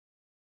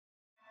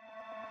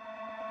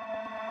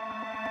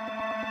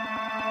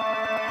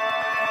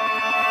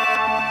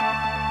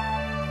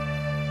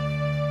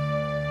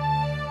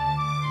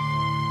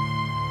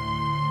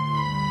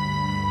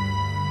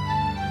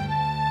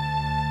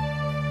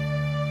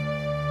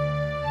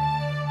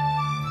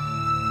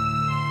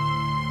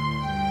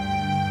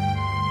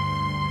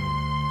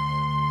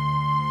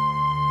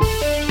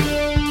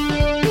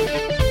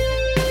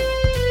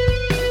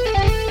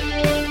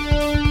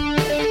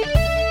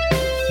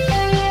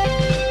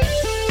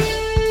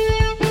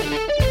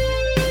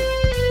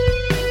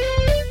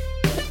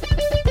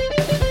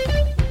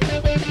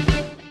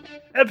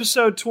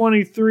episode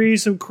 23.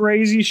 Some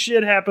crazy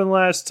shit happened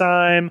last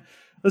time.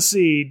 Let's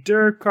see.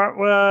 Tug,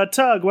 why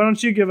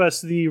don't you give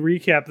us the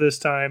recap this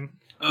time?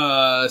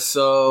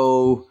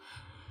 So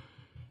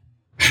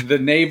the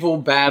naval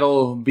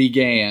battle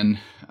began.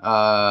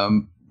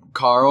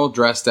 Carl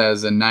dressed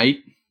as a knight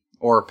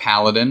or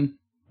paladin,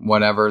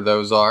 whatever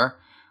those are.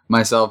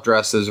 Myself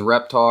dressed as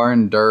Reptar,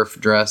 and Durf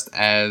dressed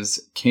as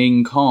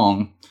King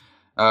Kong.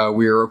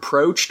 We were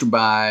approached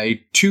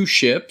by two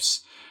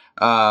ships,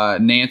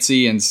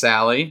 Nancy and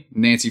Sally.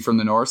 Nancy from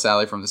the north,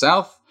 Sally from the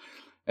south.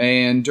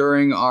 And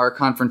during our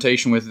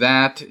confrontation with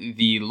that,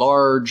 the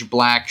large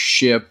black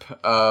ship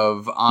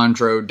of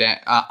Andre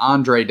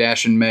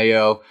Dash and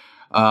Mayo,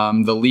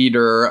 the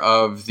leader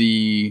of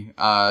the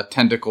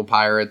tentacle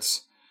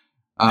pirates,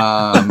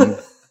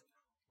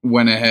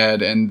 went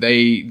ahead and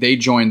they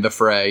joined the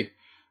fray.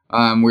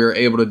 We were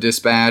able to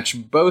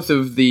dispatch both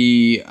of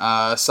the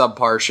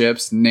subpar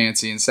ships,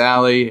 Nancy and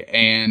Sally,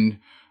 and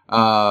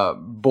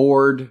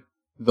board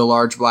the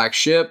large black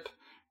ship,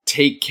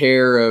 take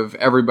care of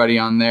everybody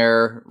on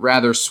there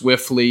rather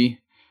swiftly,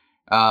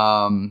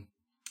 and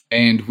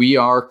we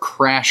are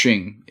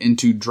crashing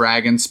into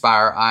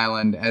Dragonspire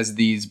Island as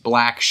these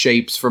black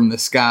shapes from the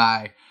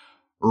sky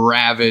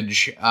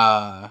ravage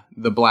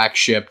the black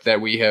ship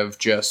that we have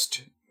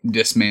just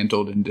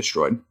dismantled and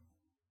destroyed.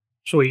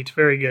 Sweet.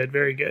 Very good.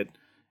 Very good.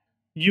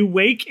 You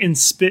wake and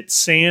spit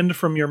sand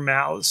from your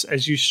mouths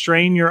as you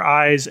strain your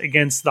eyes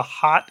against the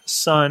hot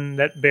sun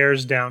that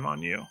bears down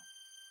on you.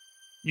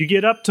 You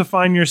get up to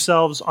find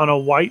yourselves on a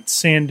white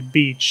sand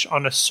beach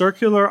on a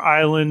circular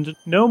island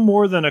no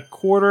more than a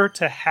quarter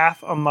to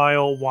half a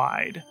mile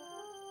wide.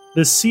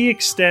 The sea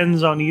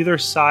extends on either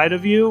side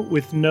of you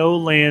with no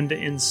land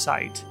in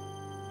sight.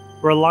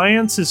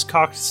 Reliance is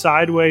cocked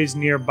sideways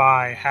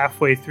nearby,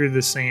 halfway through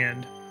the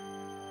sand.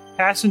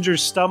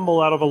 Passengers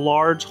stumble out of a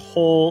large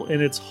hole in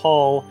its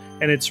hull,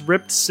 and its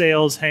ripped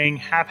sails hang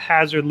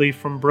haphazardly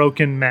from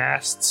broken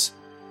masts.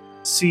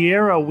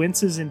 Sierra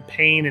winces in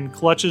pain and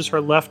clutches her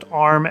left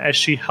arm as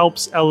she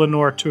helps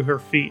Eleanor to her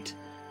feet.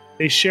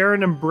 They share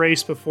an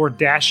embrace before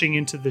dashing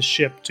into the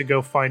ship to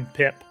go find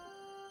Pip.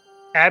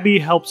 Abby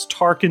helps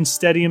Tarkin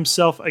steady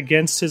himself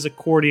against his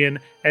accordion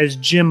as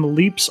Jim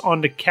leaps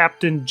onto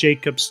Captain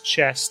Jacob's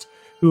chest,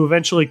 who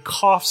eventually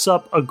coughs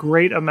up a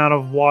great amount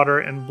of water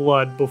and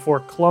blood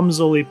before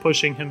clumsily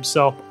pushing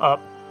himself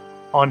up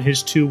on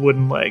his two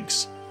wooden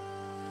legs.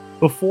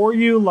 Before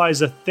you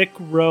lies a thick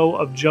row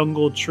of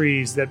jungle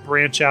trees that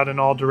branch out in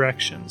all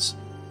directions.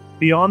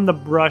 Beyond the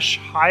brush,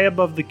 high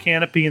above the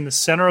canopy in the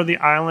center of the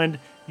island,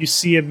 you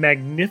see a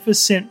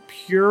magnificent,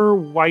 pure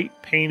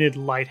white painted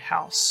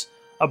lighthouse.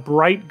 A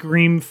bright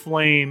green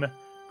flame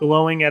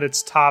glowing at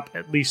its top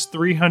at least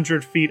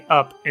 300 feet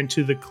up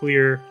into the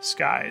clear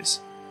skies.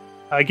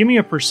 Give me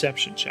a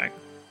perception check,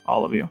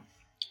 all of you.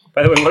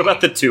 By the way, what about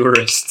the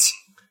tourists?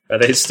 Are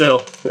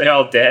they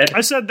all dead?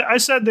 I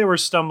said they were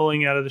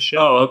stumbling out of the ship.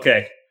 Oh,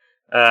 okay.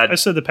 I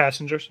said the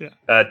passengers, yeah.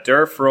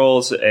 Durf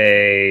rolls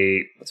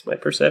what's my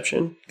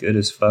perception? Good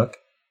as fuck.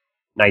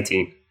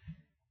 19.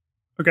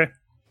 Okay.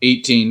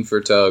 18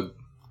 for Tug.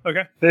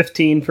 Okay.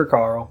 15 for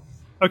Carl.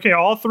 Okay,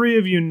 all three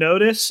of you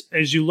notice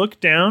as you look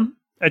down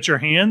at your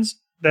hands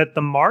that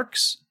the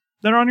marks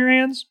that are on your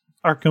hands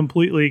are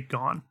completely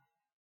gone.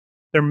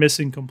 They're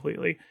missing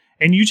completely.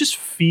 And you just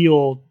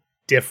feel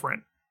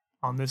different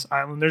on this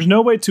island. There's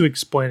no way to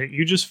explain it.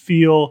 You just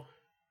feel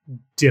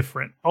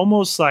different.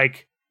 Almost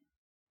like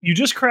you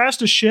just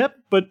crashed a ship,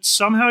 but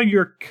somehow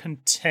you're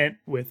content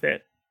with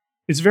it.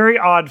 It's a very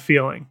odd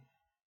feeling.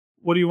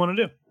 What do you want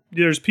to do?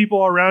 There's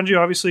people around you.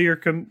 Obviously, your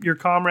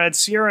comrades,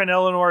 Sierra and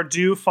Eleanor,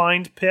 do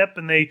find Pip,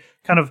 and they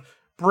kind of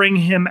bring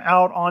him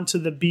out onto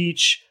the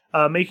beach,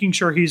 making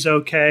sure he's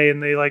okay,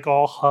 and they like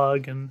all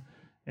hug and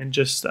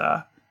just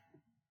are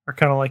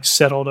kind of like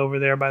settled over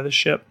there by the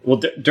ship.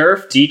 Well,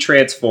 Durf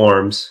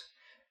detransforms,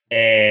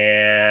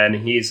 and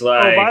he's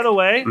like... Oh, by the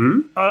way,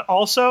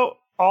 also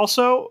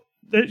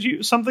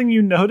something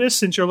you notice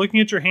since you're looking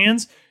at your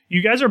hands,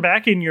 you guys are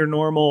back in your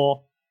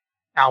normal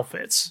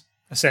outfits,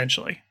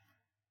 essentially.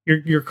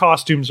 Your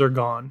costumes are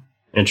gone.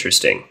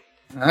 Interesting.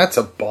 That's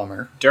a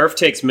bummer. Durf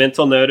takes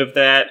mental note of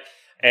that,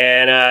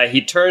 and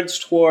he turns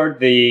toward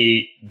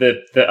the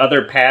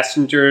other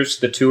passengers,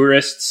 the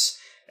tourists,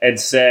 and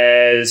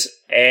says,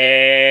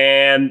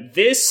 "And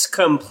this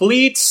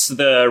completes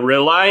the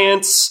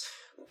Reliance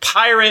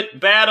pirate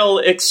battle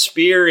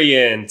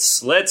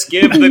experience. Let's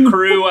give the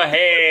crew a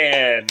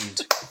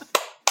hand."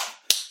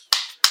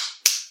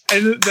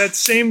 And that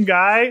same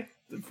guy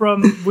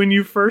from when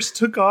you first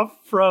took off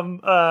from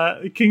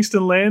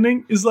Kingston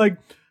Landing is like,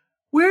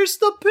 "Where's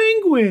the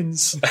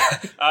penguins?"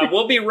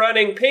 We'll be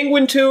running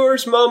penguin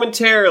tours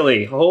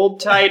momentarily. Hold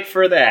tight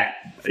for that.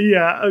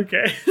 Yeah,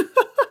 okay.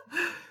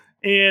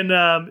 And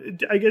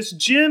I guess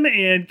Jim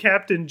and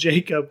Captain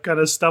Jacob kind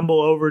of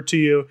stumble over to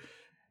you,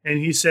 and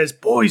he says,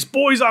 Boys,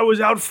 I was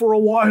out for a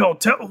while.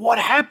 What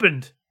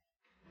happened?"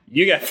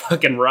 You got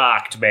fucking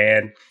rocked,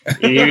 man.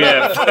 You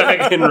got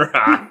fucking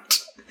rocked.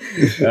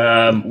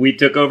 We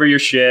took over your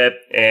ship,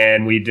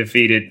 and we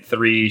defeated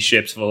 3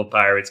 ships full of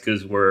pirates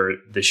because we're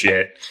the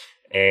shit.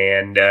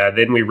 And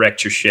then we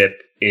wrecked your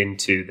ship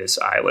into this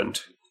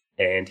island.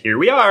 And here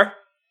we are.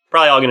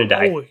 Probably all going to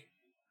die.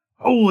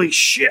 Holy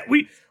shit.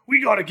 We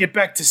got to get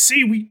back to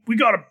sea. We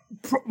got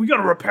to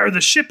repair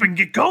the ship and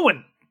get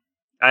going.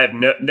 I have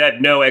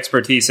no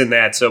expertise in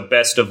that, so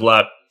best of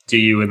luck to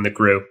you and the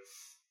crew.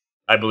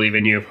 I believe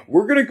in you.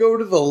 We're going to go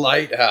to the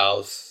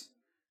lighthouse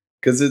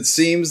because it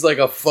seems like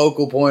a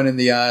focal point in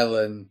the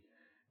island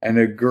and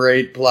a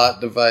great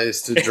plot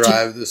device to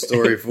drive the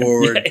story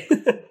forward.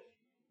 Yeah.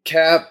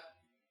 Cap,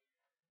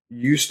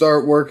 you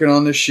start working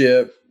on the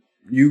ship.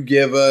 You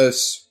give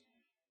us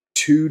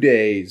 2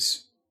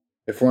 days.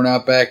 If we're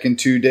not back in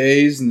 2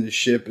 days and the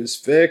ship is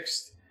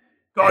fixed,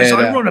 guys,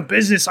 I run a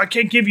business. I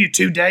can't give you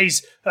 2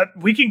 days.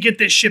 We can get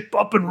this ship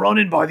up and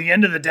running by the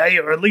end of the day,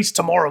 or at least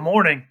tomorrow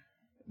morning.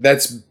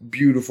 That's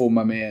beautiful,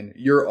 my man.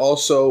 You're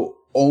also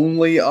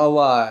only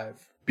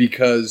alive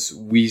because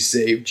we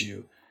saved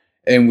you.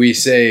 And we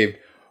saved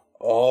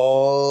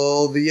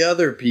all the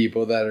other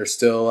people that are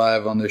still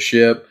alive on the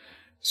ship.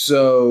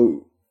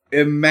 So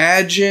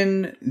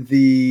imagine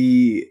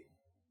the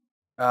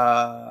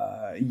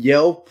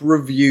Yelp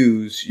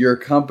reviews your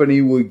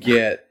company would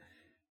get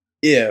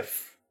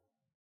if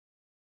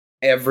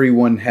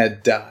everyone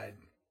had died.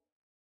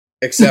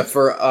 Except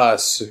for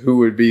us, who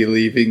would be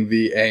leaving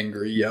the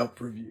angry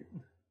Yelp review.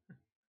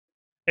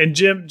 And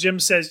Jim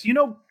says,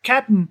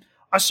 Captain,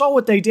 I saw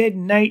what they did,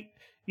 and Nate,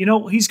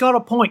 he's got a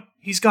point.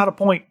 He's got a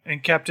point.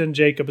 And Captain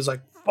Jacob is like,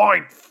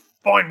 fine,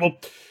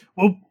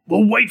 we'll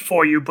wait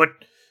for you, but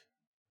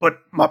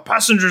my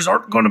passengers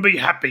aren't going to be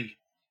happy.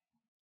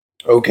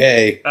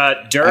 Okay.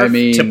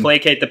 Durf, to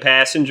placate the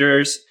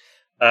passengers,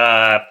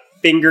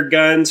 finger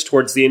guns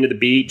towards the end of the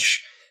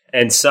beach,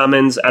 and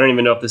summons. I don't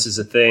even know if this is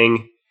a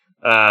thing.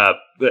 But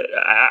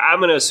I'm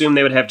going to assume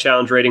they would have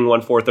challenge rating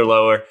 1/4 or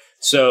lower.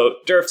 So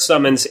Durf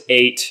summons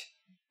 8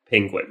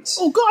 penguins.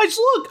 Oh, guys,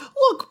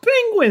 look,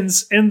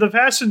 penguins! And the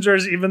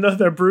passengers, even though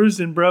they're bruised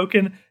and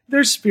broken,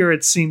 their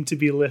spirits seem to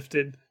be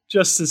lifted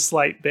just a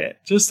slight bit,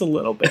 just a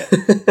little bit.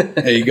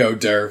 There you go,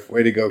 Durf.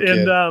 Way to go,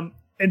 kid.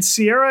 And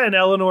Sierra and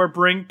Eleanor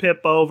bring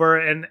Pip over,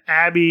 and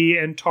Abby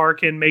and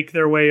Tarkin make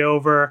their way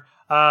over.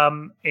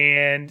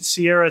 And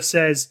Sierra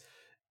says,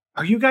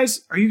 "Are you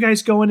guys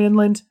going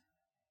inland?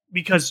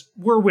 Because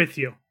we're with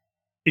you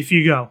if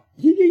you go."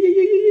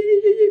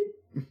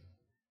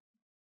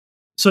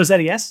 So is that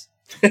a yes?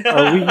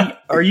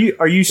 Are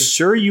you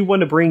sure you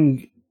want to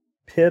bring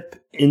Pip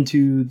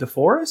into the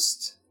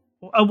forest?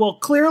 Well,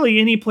 clearly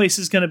any place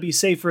is going to be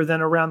safer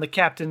than around the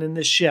captain in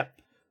this ship.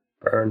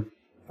 Burn.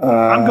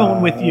 I'm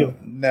going with you.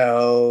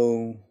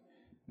 No,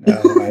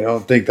 I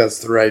don't think that's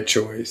the right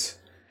choice.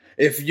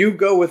 If you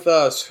go with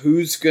us,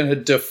 who's going to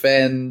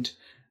defend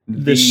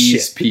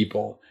these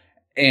people?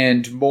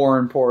 And more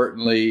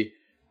importantly,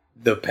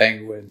 the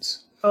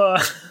penguins.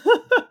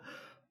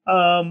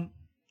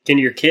 Can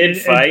your kid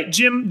fight? And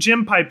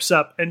Jim pipes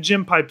up.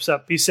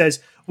 He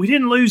says, "We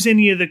didn't lose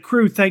any of the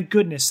crew, thank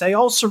goodness. They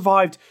all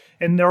survived,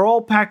 and they're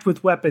all packed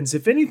with weapons.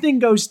 If anything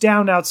goes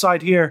down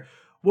outside here,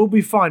 we'll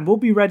be fine. We'll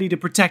be ready to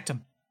protect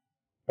them."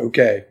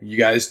 Okay, you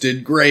guys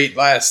did great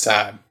last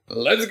time.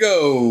 Let's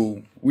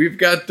go. We've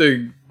got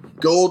the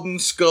golden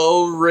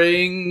skull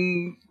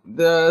ring,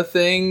 the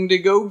thing to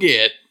go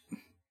get.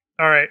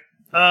 All right.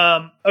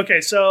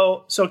 Okay,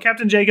 so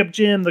Captain Jacob,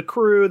 Jim, the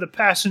crew, the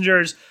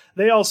passengers,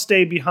 they all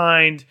stay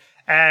behind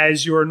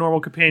as your normal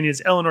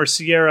companions, Eleanor,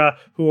 Sierra,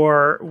 who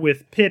are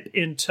with Pip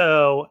in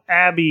tow,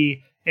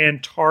 Abby,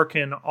 and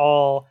Tarkin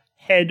all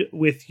head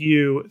with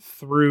you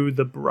through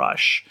the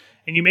brush.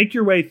 And you make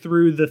your way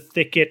through the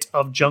thicket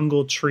of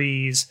jungle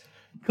trees,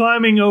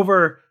 climbing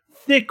over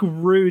thick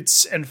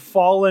roots and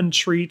fallen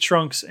tree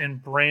trunks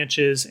and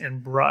branches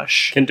and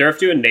brush. Can Durf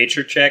do a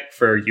nature check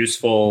for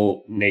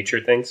useful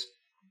nature things?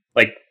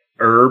 Like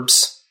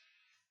herbs?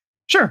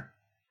 Sure.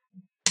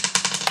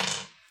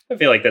 I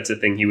feel like that's a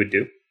thing he would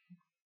do.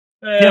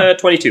 Yeah.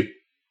 22.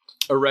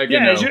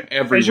 Oregano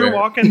everywhere. As you're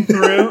walking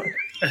through,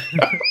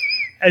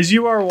 as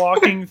you are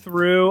walking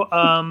through,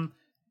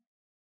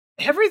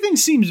 everything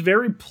seems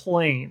very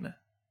plain.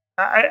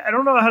 I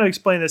don't know how to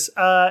explain this.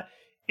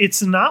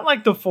 It's not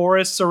like the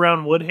forests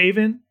around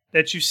Woodhaven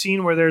that you've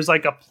seen where there's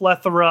like a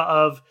plethora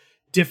of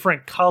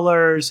different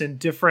colors and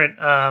different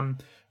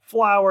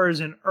flowers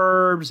and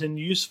herbs and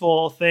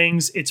useful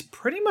things. It's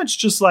pretty much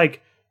just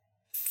like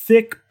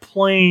thick,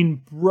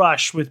 plain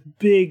brush with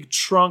big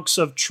trunks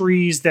of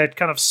trees that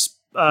kind of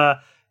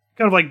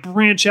like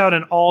branch out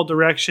in all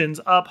directions,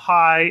 up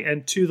high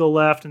and to the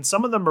left. And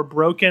some of them are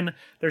broken.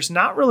 There's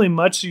not really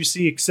much you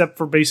see except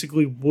for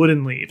basically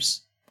wooden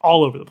leaves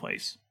all over the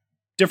place,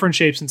 different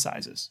shapes and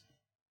sizes.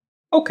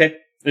 Okay,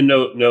 and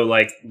no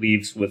like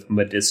leaves with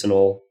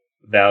medicinal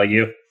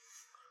value.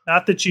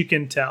 Not that you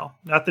can tell.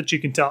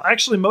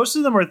 Actually, most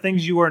of them are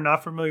things you are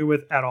not familiar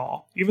with at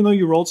all. Even though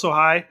you rolled so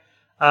high,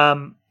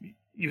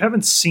 you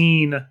haven't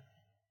seen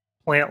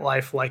plant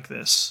life like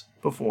this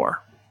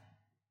before.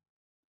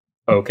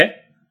 Okay.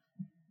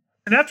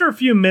 And after a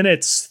few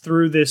minutes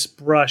through this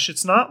brush,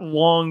 it's not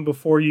long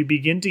before you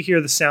begin to hear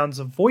the sounds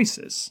of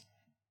voices.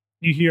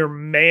 You hear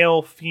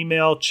male,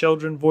 female,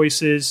 children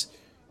voices.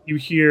 You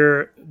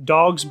hear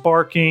dogs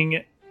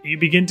barking. You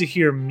begin to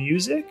hear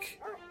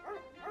music.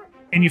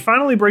 And you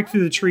finally break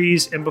through the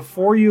trees, and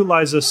before you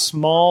lies a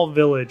small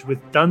village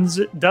with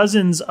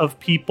dozens of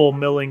people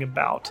milling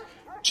about.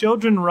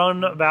 Children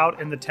run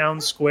about in the town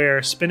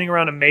square, spinning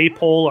around a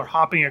maypole or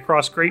hopping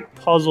across great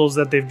puzzles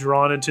that they've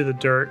drawn into the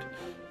dirt.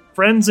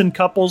 Friends and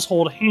couples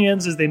hold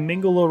hands as they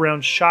mingle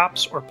around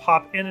shops or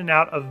pop in and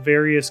out of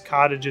various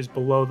cottages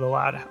below the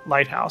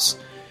lighthouse.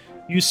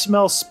 You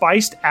smell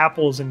spiced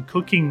apples and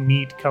cooking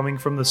meat coming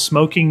from the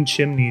smoking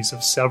chimneys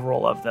of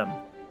several of them.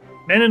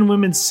 Men and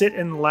women sit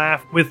and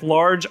laugh with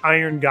large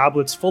iron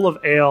goblets full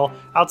of ale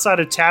outside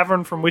a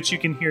tavern from which you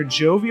can hear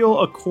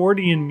jovial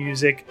accordion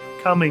music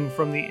coming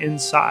from the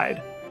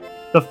inside.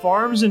 The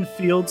farms and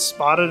fields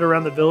spotted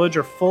around the village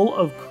are full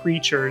of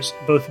creatures,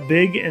 both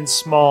big and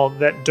small,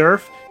 that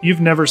Durf,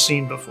 you've never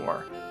seen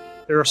before.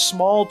 There are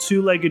small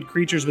two-legged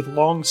creatures with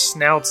long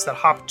snouts that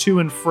hop to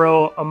and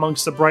fro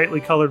amongst the brightly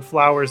colored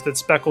flowers that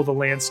speckle the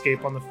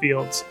landscape on the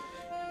fields.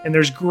 And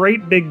there's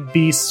great big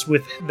beasts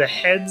with the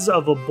heads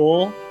of a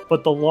bull,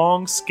 but the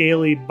long,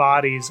 scaly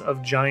bodies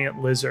of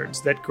giant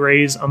lizards that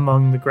graze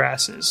among the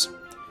grasses.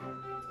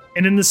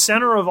 And in the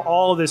center of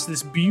all of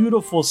this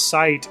beautiful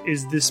sight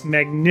is this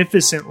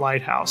magnificent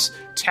lighthouse,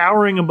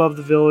 towering above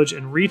the village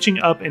and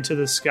reaching up into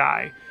the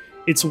sky.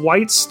 Its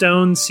white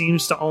stone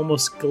seems to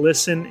almost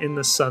glisten in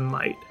the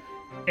sunlight.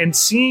 And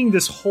seeing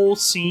this whole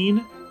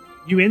scene,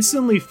 you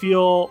instantly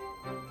feel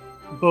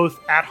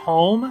both at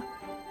home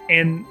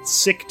and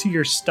sick to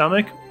your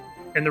stomach.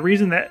 And the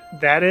reason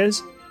that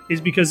is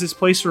because this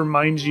place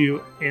reminds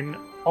you in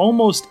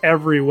almost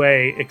every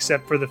way,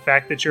 except for the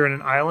fact that you're in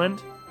an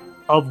island,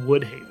 of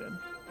Woodhaven.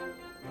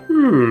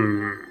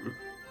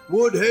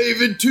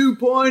 Woodhaven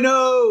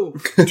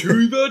 2.0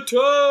 to the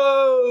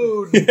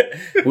toad.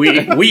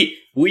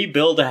 we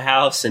build a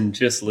house and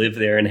just live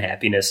there in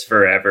happiness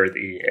forever.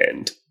 The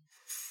end.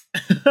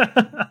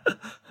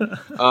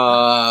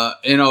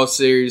 In all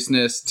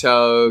seriousness,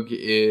 Tug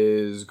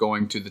is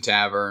going to the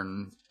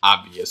tavern,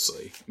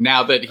 obviously.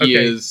 Now that he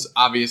is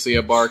obviously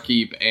a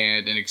barkeep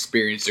and an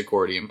experienced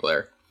accordion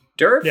player.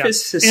 Durf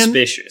is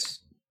suspicious.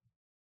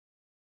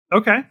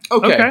 Okay,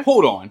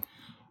 hold on.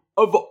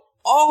 Of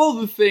all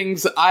the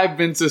things I've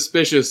been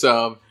suspicious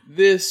of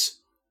this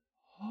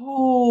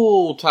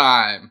whole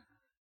time,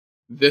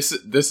 this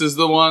is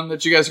the one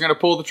that you guys are going to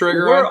pull the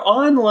trigger on? We're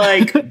on,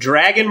 like,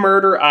 Dragon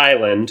Murder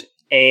Island,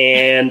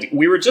 and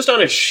we were just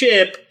on a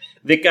ship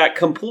that got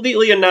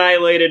completely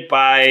annihilated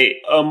by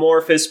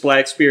amorphous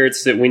black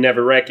spirits that we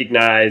never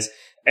recognize,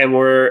 and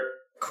we're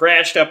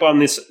crashed up on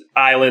this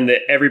island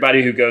that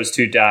everybody who goes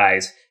to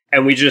dies,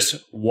 and we just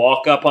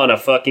walk up on a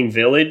fucking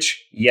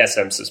village? Yes,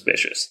 I'm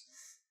suspicious.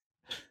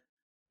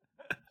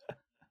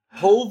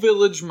 Whole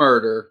village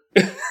murder.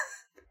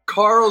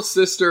 Carl's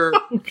sister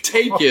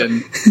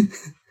taken.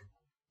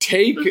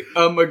 Take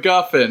a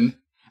MacGuffin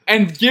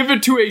and give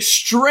it to a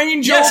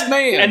strange old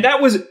man. And that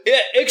was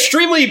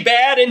extremely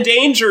bad and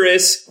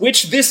dangerous,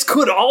 which this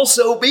could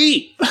also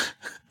be.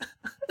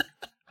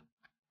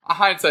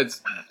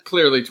 Hindsight's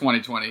clearly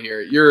 20/20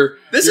 here.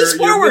 This is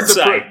forward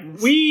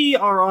sight. We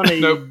are on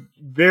a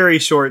very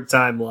short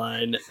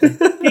timeline. I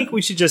think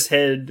we should just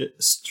head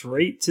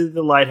straight to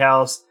the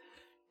lighthouse.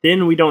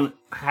 Then we don't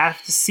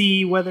have to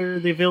see whether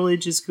the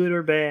village is good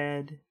or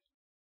bad.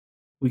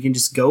 We can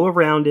just go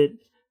around it,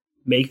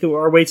 make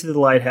our way to the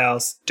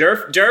lighthouse.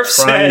 Durf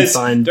says,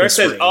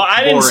 "Oh,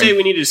 I didn't say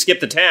we needed to skip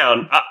the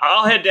town.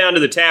 I'll head down to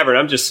the tavern.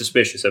 I'm just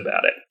suspicious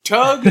about it."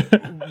 Tug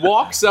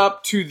walks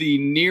up to the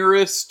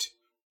nearest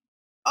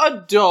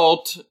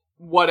adult,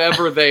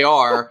 whatever they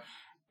are,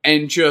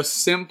 and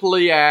just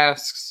simply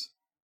asks,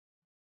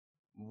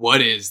 "What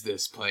is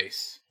this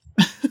place?"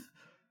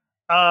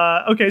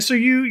 Okay, so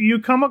you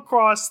come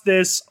across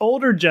this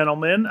older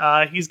gentleman.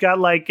 He's got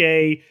like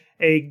a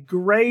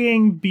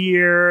graying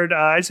beard.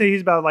 I'd say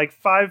he's about like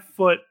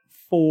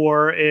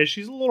 5'4"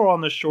 He's a little on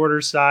the shorter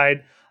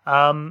side.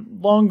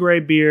 Long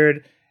gray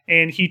beard,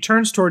 and he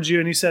turns towards you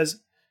and he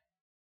says,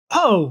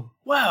 "Oh,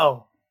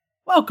 well,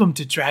 welcome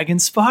to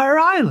Dragonspire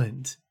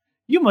Island.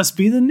 You must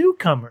be the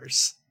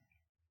newcomers."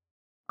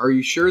 Are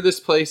you sure this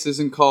place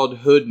isn't called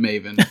Hood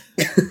Maven?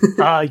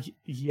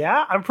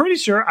 Yeah, I'm pretty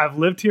sure. I've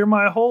lived here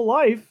my whole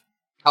life.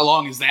 How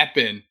long has that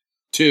been?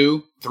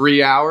 2,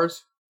 3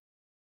 hours?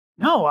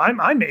 No,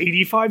 I'm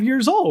 85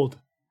 years old.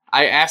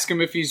 I ask him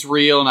if he's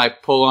real, and I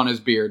pull on his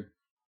beard.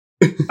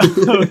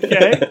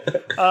 Okay.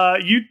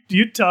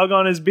 You tug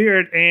on his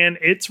beard, and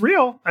it's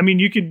real. I mean,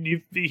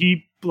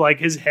 he like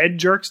his head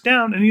jerks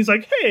down, and he's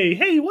like,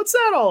 "Hey, what's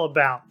that all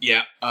about?"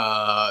 Yeah.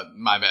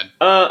 My bad.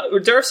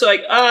 Durf's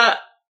like,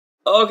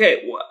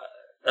 okay,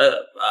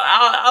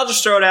 I'll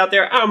just throw it out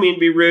there. I don't mean to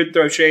be rude,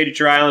 throw shade at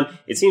your island.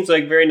 It seems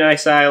like a very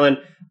nice island.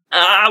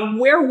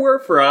 Where we're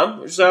from,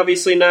 which is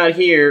obviously not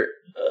here,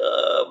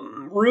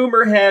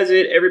 rumor has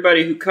it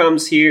everybody who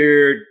comes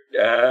here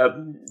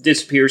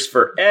disappears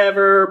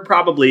forever,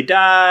 probably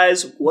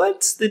dies.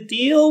 What's the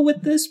deal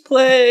with this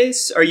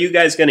place? Are you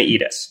guys going to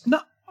eat us?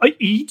 No, I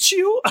eat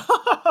you?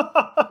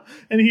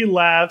 And he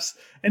laughs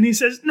and he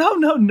says,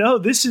 no.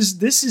 This is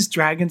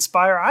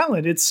Dragonspire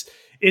Island.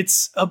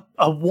 It's a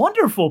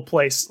wonderful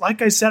place.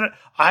 Like I said,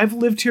 I've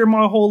lived here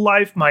my whole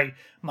life. My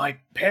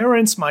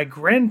parents, my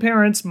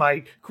grandparents,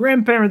 my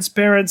grandparents'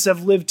 parents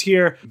have lived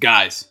here.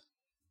 Guys,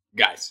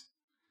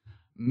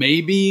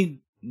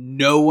 maybe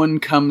no one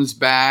comes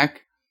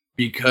back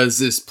because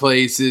this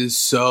place is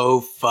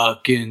so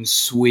fucking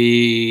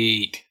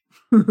sweet.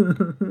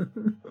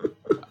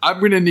 I'm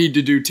going to need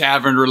to do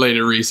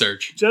tavern-related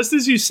research. Just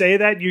as you say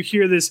that, you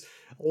hear this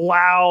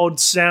loud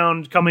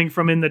sound coming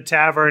from in the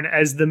tavern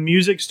as the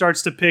music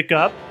starts to pick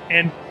up,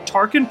 and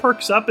Tarkin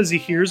perks up as he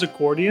hears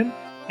accordion,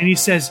 and he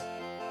says,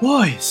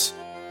 "Boys,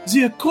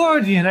 the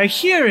accordion, I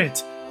hear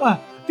it.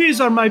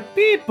 These are my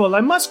people,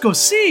 I must go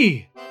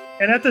see."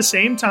 And at the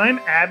same time,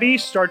 Abby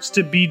starts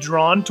to be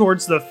drawn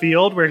towards the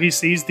field where he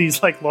sees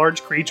these like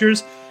large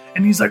creatures,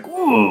 and he's like,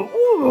 "Ooh,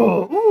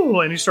 ooh, ooh,"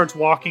 and he starts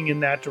walking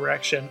in that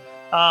direction.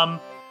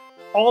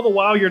 All the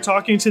while you're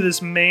talking to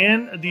this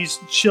man, these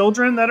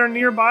children that are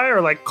nearby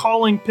are like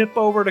calling Pip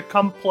over to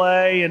come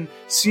play, and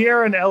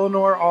Sierra and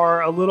Eleanor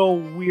are a little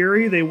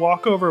weary. They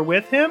walk over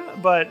with him,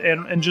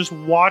 and just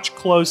watch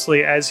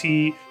closely as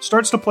he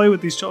starts to play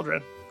with these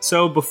children.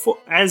 So before,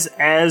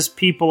 as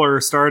people are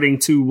starting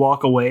to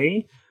walk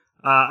away,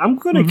 I'm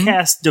going to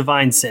cast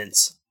Divine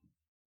Sense.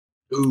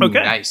 Ooh,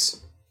 Okay.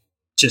 Nice.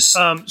 Just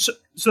So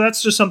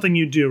that's just something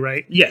you do,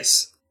 right?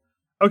 yes.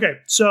 Okay,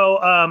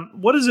 so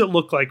what does it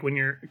look like when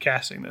you're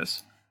casting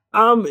this?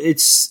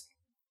 It's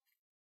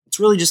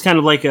really just kind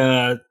of like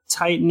a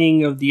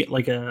tightening of the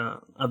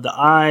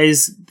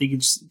eyes. They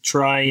can just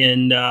try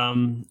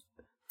and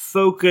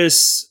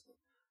focus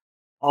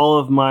all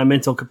of my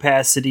mental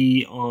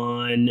capacity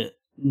on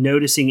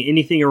noticing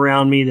anything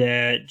around me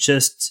that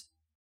just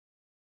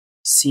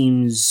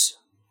seems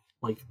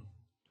like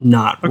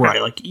not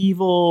right, like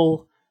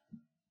evil,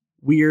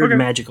 weird,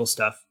 magical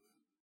stuff.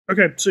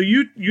 Okay, so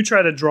you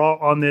try to draw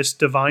on this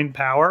divine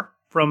power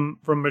from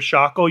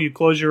Mashakal. You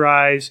close your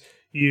eyes,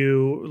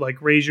 you like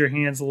raise your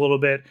hands a little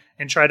bit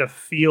and try to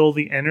feel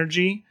the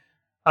energy,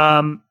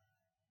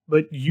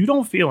 but you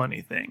don't feel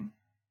anything.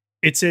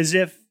 It's as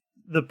if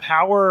the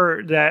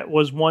power that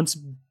was once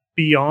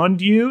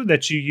beyond you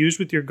that you used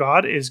with your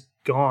god is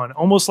gone.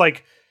 Almost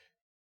like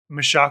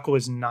Mashakal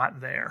is not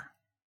there.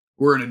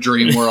 We're in a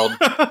dream world.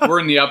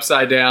 We're in the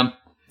upside down.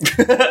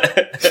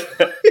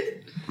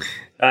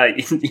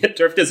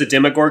 Durf does a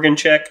Demogorgon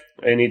check.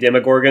 Any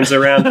Demogorgons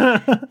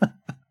around?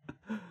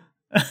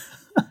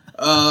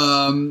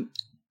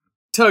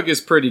 Tug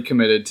is pretty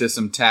committed to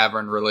some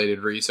tavern-related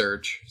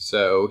research,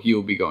 so he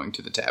will be going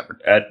to the tavern.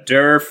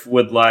 Durf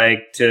would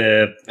like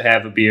to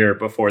have a beer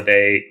before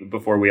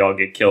we all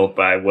get killed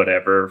by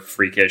whatever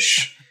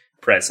freakish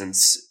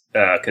presence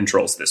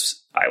controls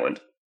this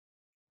island.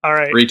 All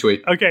right.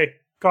 Retweet. Okay,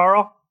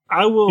 Carl,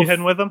 I will you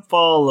heading with them?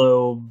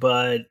 follow,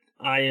 but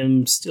I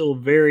am still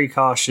very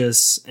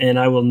cautious, and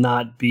I will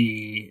not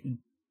be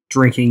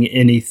drinking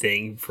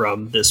anything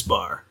from this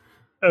bar.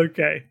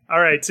 Okay.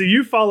 All right. So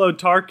you follow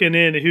Tarkin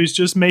in, who's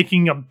just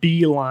making a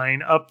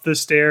beeline up the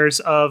stairs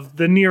of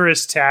the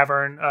nearest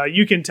tavern.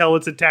 You can tell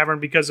it's a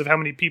tavern because of how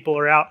many people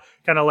are out,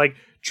 kind of like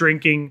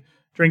drinking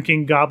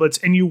goblets.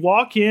 And you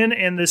walk in,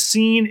 and the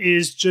scene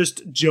is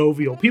just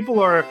jovial. People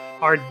are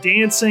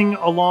dancing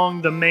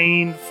along the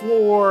main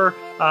floor.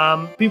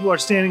 People are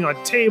standing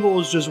on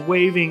tables, just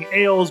waving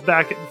ales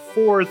back and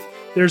forth.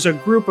 There's a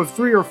group of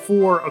 3 or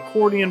 4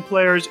 accordion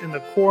players in the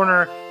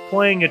corner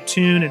playing a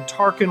tune, and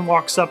Tarkin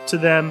walks up to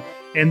them,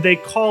 and they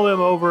call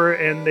him over,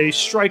 and they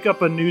strike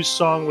up a new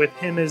song with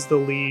him as the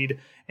lead.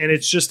 And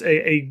it's just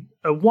a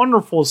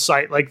wonderful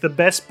sight, like the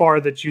best bar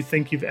that you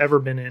think you've ever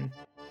been in.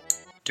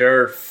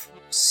 Durf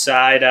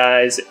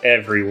side-eyes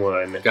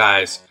everyone.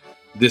 Guys,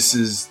 this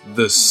is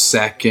the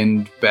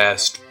second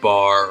best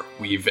bar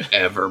we've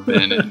ever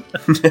been in.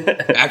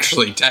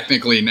 Actually,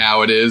 technically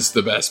now it is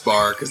the best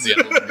bar because the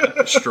other one got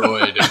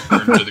destroyed and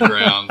burned to the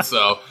ground.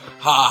 So,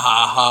 ha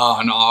ha ha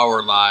on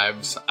our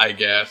lives, I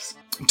guess.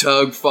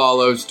 Tug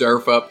follows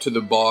Durf up to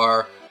the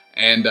bar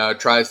and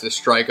tries to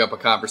strike up a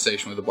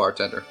conversation with the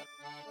bartender.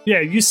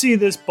 Yeah, you see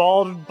this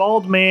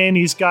bald man.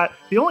 He's got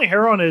the only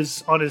hair on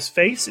his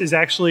face is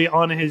actually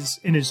in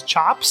his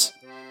chops.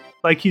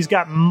 Like he's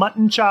got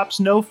mutton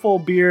chops, no full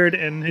beard,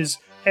 and his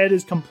head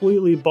is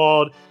completely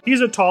bald. He's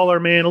a taller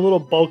man, a little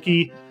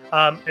bulky,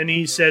 and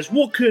he says,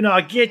 "What can I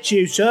get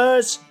you,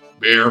 sirs?"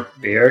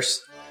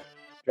 Beers.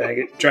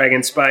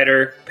 Dragon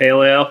Spider,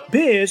 Pale Ale.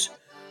 Beers?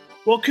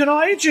 Well, can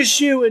I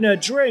interest you in a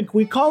drink?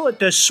 We call it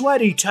the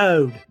Sweaty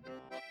Toad.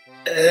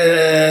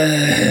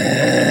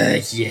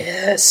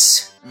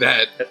 Yes.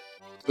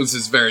 This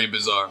is very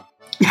bizarre.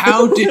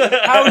 How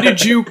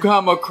did you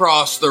come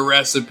across the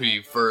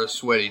recipe for a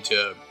sweaty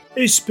toad?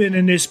 It's been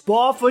in this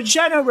bar for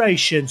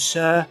generations,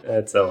 sir.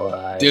 That's a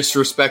lie.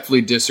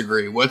 Disrespectfully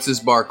disagree. What's this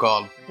bar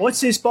called? What's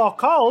this bar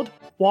called?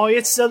 Why,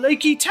 it's the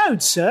Leaky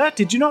Toad, sir.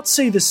 Did you not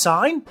see the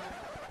sign?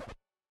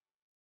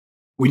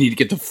 We need to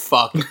get the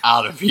fuck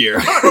out of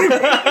here.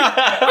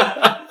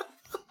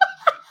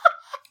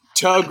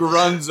 Tug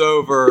runs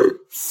over,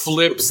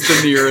 flips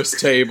the nearest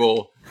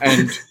table,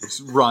 and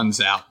runs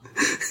out.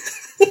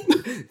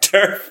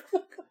 Turf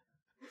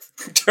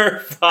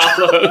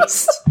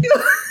follows.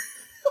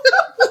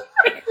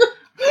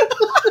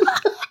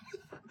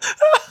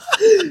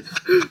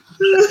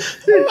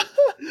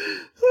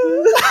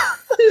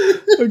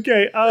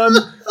 Okay,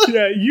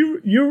 yeah,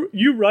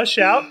 you rush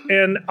out,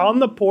 and on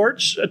the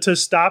porch to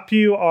stop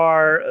you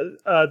are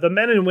the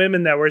men and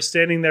women that were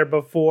standing there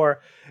before,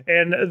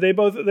 and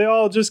they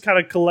all just kind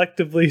of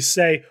collectively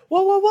say,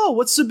 whoa,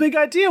 what's the big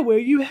idea? Where are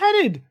you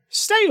headed?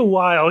 Stay a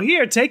while.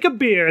 Here, take a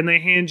beer, and they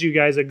hand you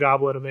guys a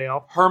goblet of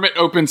ale. Hermit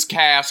opens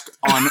cask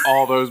on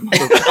all those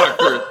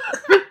motherfuckers.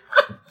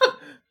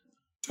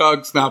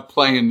 Tug's not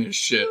playing this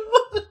shit.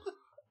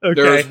 Okay.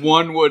 There's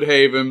one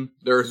Woodhaven,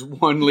 there's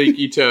one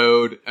Leaky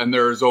Toad, and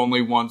there's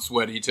only one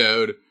Sweaty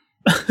Toad.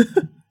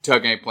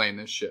 Tug ain't playing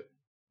this shit.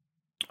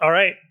 All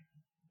right.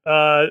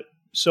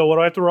 So what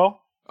do I have to roll?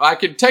 I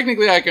can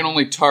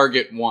only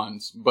target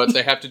once, but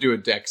they have to do a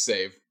dex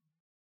save.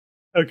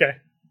 Okay.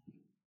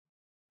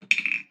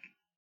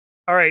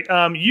 All right.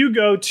 You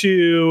go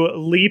to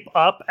leap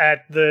up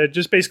at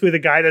just basically the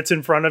guy that's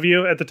in front of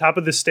you at the top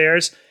of the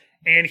stairs,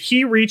 and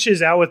he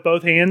reaches out with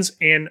both hands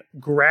and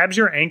grabs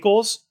your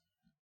ankles,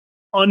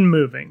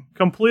 unmoving,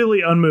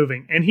 completely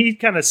unmoving, and he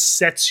kind of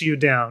sets you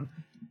down,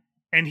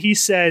 and he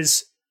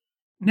says,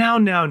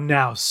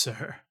 Now,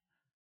 sir.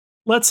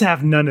 Let's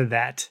have none of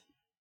that.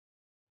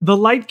 The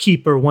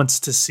Lightkeeper wants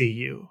to see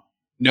you.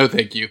 No,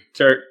 thank you.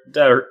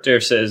 Dur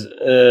says,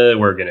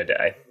 we're gonna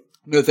die.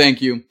 No, thank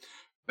you.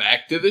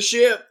 Back to the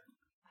ship.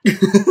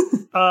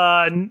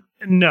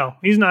 No,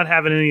 he's not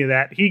having any of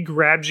that. He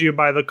grabs you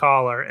by the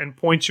collar and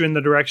points you in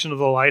the direction of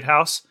the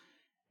lighthouse.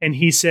 And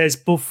he says,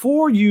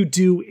 before you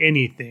do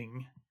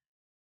anything,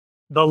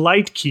 the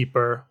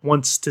Lightkeeper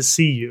wants to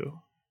see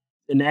you.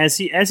 And as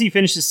he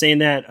finishes saying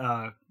that,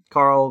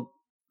 Carl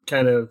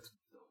kind of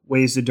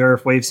waves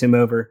him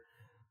over,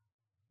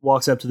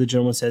 walks up to the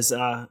gentleman and says,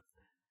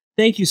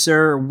 thank you,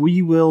 sir.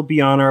 We will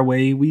be on our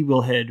way. We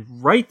will head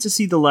right to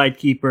see the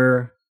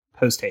Lightkeeper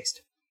post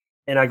haste.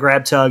 And I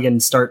grab Tug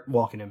and start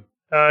walking him.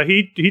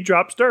 He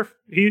drops Durf.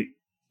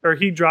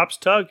 He drops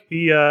Tug.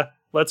 He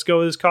lets go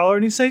of his collar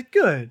and he says,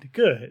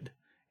 good.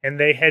 And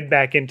they head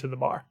back into the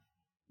bar.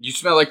 You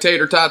smell like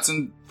tater tots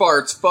and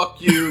farts. Fuck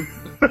you.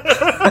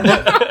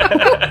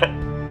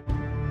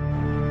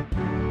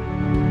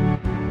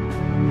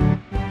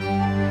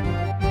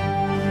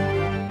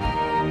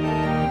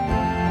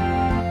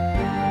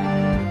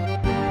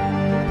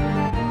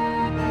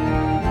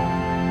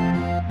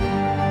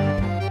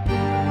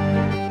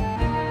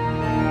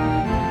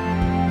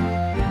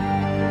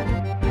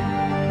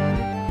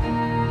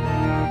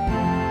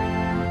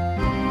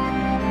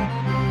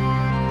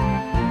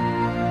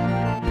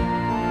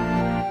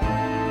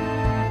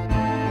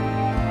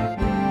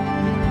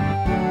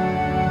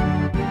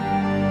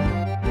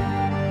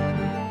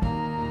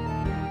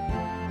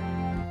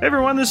 Hey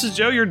everyone, this is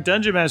Joe, your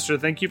Dungeon Master.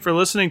 Thank you for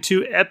listening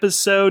to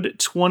episode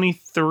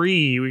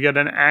 23. We got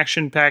an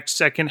action-packed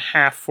second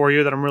half for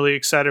you that I'm really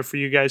excited for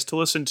you guys to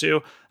listen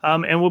to.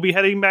 And we'll be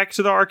heading back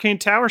to the Arcane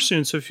Tower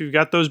soon, so if you've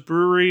got those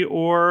brewery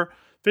or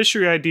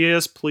fishery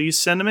ideas, please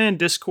send them in.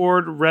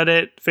 Discord,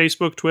 Reddit,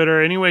 Facebook,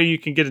 Twitter, any way you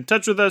can get in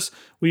touch with us.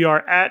 We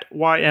are at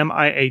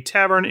YMIA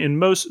Tavern in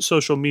most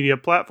social media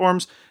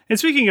platforms. And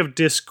speaking of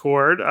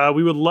Discord,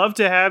 we would love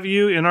to have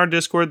you in our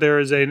Discord. There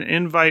is an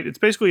invite. It's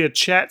basically a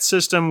chat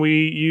system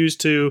we use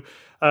to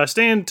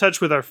stay in touch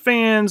with our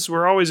fans.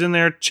 We're always in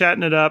there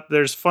chatting it up.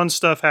 There's fun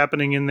stuff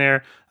happening in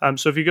there.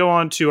 So if you go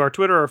on to our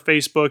Twitter or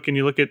Facebook and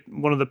you look at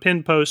one of the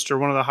pinned posts or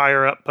one of the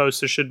higher up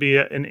posts, there should be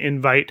an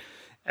invite,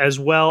 as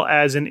well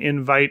as an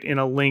invite in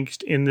a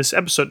link in this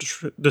episode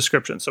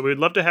description. So we'd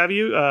love to have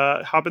you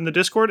hop in the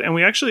Discord. And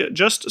we actually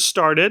just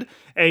started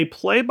a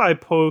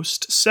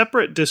play-by-post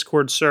separate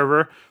Discord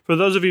server for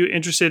those of you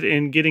interested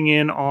in getting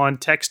in on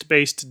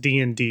text-based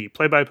D&D.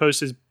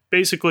 Play-by-post is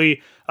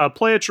basically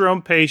play at your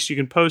own pace. You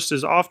can post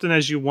as often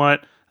as you want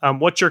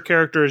what your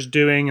character is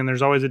doing, and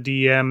there's always a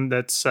DM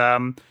that's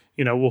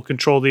will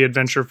control the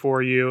adventure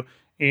for you.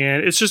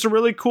 And it's just a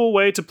really cool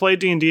way to play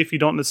D&D if you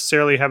don't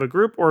necessarily have a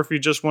group, or if you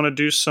just want to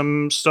do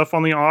some stuff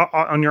on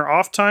your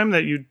off time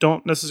that you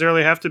don't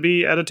necessarily have to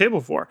be at a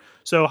table for.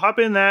 So hop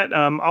in that.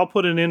 I'll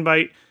put an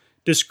invite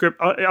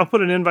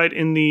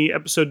in the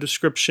episode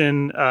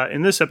description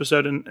in this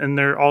episode, and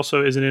there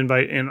also is an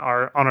invite on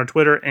our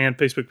Twitter and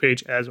Facebook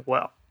page as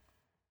well.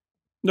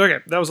 Okay,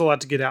 that was a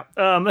lot to get out.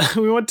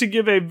 We want to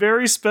give a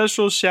very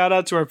special shout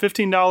out to our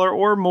 $15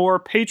 or more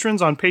patrons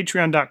on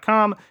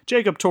patreon.com.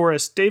 Jacob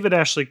Torres, David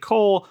Ashley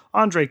Cole,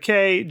 Andre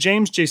K,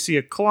 James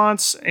J.C.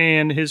 Clontz,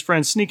 and his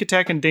friends Sneak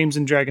Attack and Dames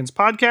and Dragons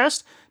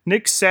podcast,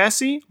 Nick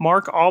Sassy,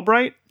 Mark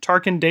Albright,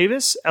 Tarkin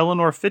Davis,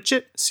 Eleanor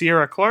Fitchett,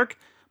 Sierra Clark,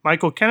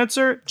 Michael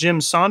Kennitzer,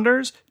 Jim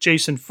Saunders,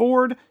 Jason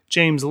Ford,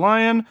 James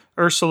Lyon,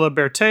 Ursula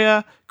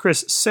Bertea,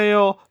 Chris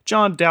Sale,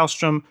 John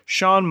Dahlstrom,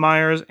 Sean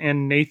Myers,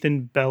 and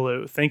Nathan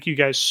Bellew. Thank you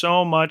guys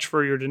so much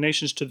for your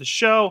donations to the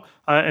show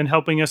and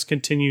helping us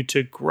continue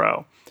to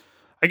grow.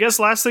 I guess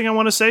last thing I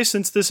want to say,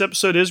 since this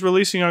episode is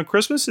releasing on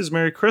Christmas, is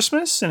Merry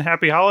Christmas and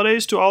Happy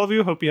Holidays to all of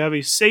you. Hope you have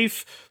a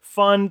safe,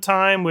 fun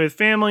time with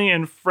family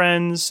and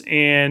friends,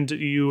 and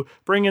you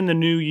bring in the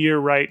new year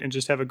right and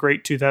just have a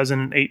great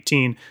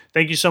 2018.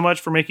 Thank you so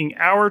much for making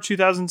our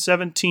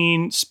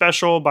 2017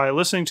 special by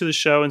listening to the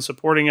show and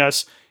supporting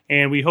us.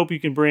 And we hope we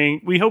can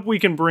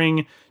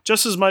bring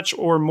just as much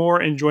or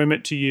more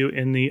enjoyment to you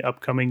in the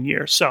upcoming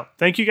year. So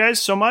thank you guys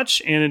so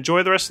much and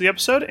enjoy the rest of the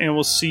episode. And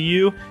we'll see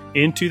you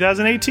in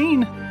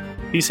 2018.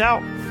 Peace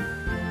out.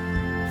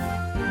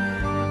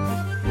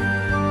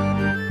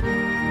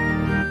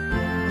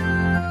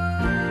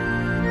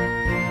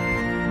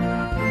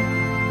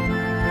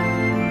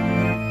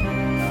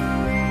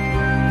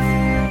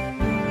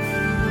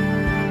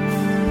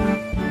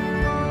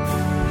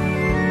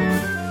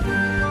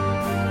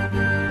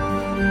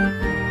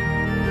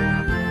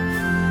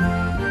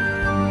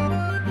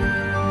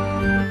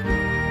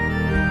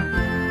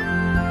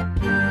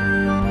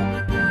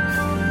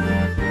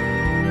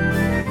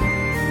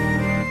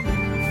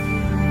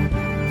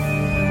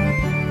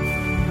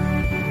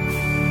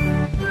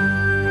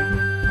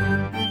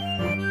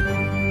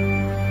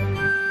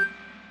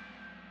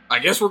 I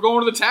guess we're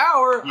going to the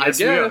tower.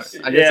 Yes,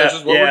 I guess that's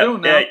just what we're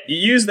doing now. Yeah. You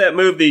use that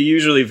move that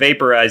usually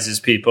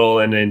vaporizes people,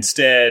 and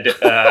instead he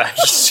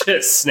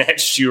just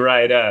snatched you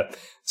right up.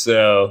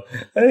 So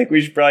I think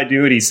we should probably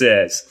do what he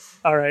says.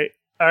 All right.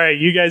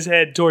 You guys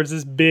head towards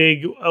this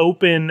big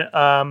open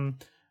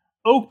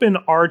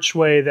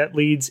archway that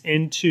leads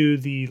into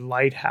the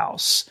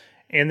lighthouse.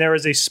 And there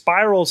is a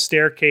spiral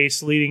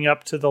staircase leading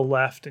up to the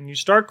left. And you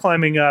start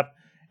climbing up.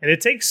 And it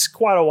takes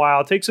quite a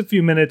while. It takes a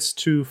few minutes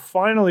to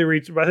finally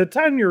reach. By the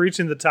time you're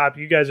reaching the top,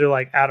 you guys are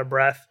like out of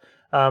breath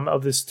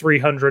of this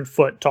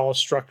 300-foot tall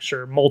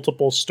structure,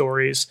 multiple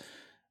stories.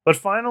 But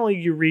finally,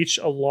 you reach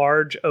a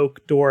large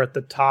oak door at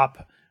the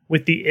top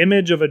with the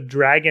image of a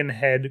dragon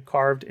head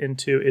carved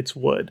into its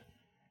wood.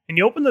 And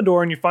you open the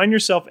door and you find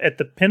yourself at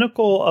the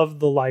pinnacle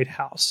of the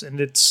lighthouse. And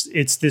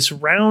it's this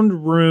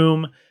round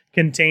room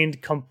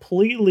contained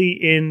completely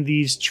in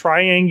these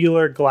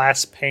triangular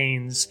glass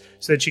panes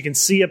so that you can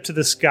see up to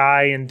the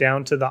sky and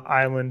down to the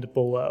island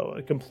below.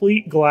 A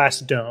complete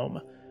glass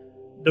dome.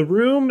 The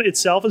room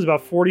itself is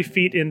about 40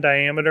 feet in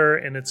diameter,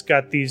 and it's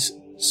got these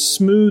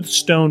smooth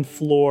stone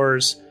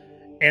floors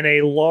and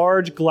a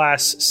large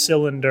glass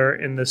cylinder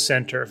in the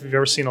center. If you've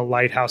ever seen a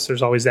lighthouse,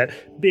 there's always that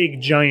big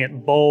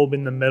giant bulb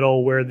in the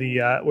middle where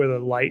the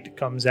light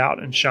comes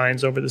out and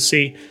shines over the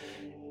sea.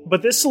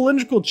 But this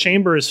cylindrical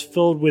chamber is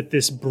filled with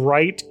this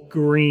bright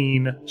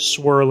green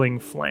swirling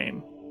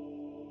flame.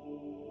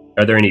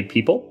 Are there any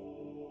people?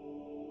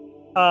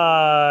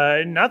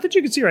 Not that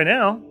you can see right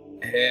now.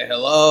 Hey,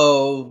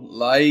 hello,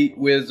 light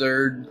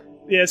wizard.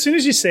 Yeah, as soon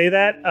as you say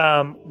that,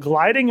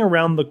 gliding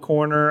around the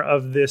corner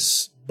of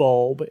this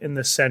bulb in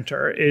the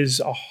center is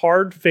a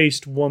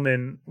hard-faced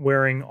woman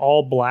wearing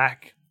all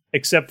black,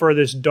 except for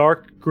this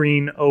dark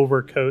green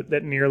overcoat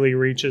that nearly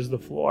reaches the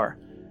floor.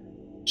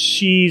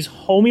 She's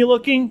homey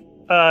looking.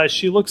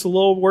 She looks a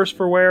little worse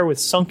for wear with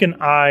sunken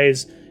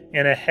eyes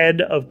and a head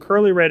of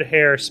curly red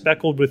hair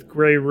speckled with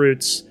gray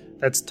roots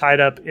that's tied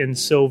up in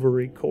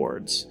silvery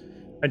cords.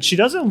 And she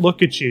doesn't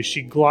look at you.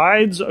 She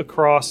glides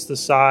across the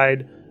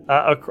side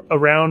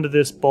around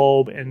this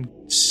bulb and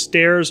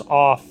stares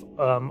off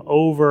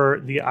over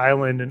the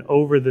island and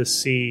over the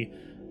sea.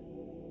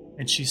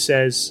 And she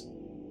says,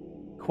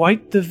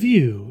 "Quite the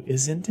view,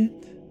 isn't it?"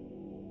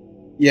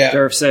 Yeah.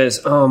 Durf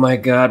says, "Oh my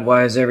god,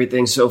 why is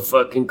everything so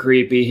fucking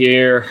creepy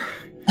here?"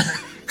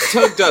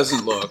 Tug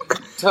doesn't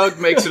look. Tug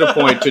makes it a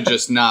point to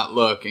just not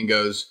look and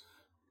goes,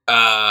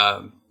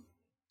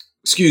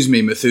 excuse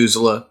me,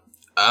 Methuselah.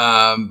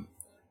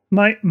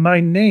 My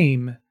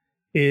name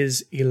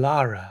is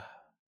Ilara.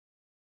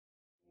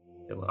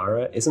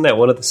 Ilara? Isn't that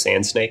one of the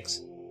sand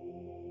snakes?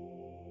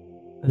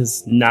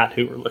 That's not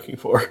who we're looking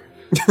for.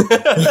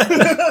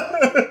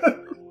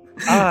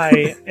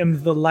 I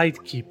am the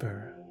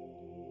Lightkeeper.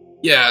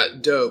 Yeah,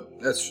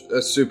 dope. That's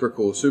super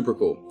cool. Super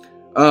cool.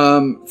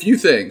 Few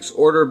things.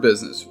 Order of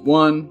business.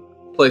 1,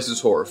 place is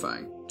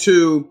horrifying.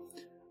 2,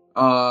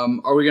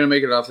 are we going to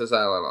make it off this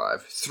island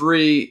alive?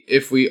 3,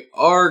 if we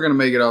are going to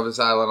make it off this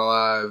island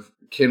alive,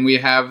 can we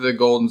have the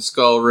golden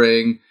skull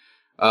ring?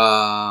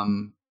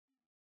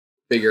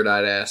 Figured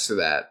I'd ask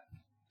that.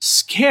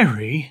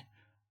 Scary?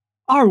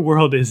 Our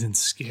world isn't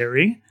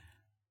scary.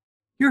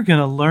 You're going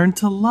to learn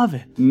to love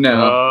it. No.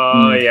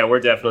 Oh, yeah, we're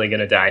definitely going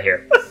to die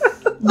here.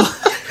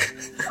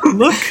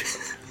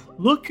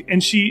 Look,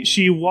 and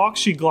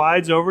she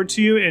glides over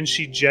to you, and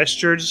she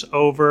gestures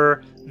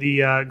over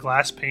the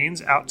glass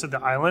panes out to the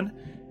island,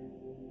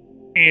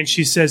 and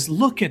she says,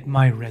 "Look at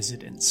my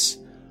residents.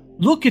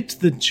 Look at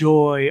the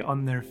joy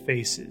on their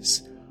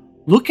faces.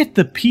 Look at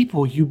the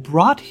people you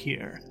brought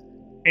here."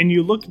 And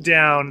you look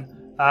down,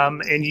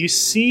 and you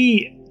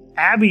see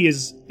Abby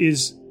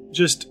is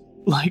just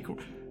like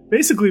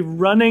basically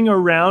running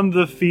around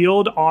the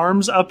field,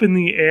 arms up in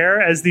the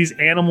air as these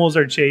animals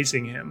are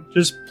chasing him,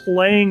 just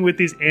playing with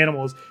these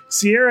animals.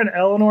 Sierra and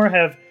Eleanor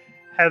have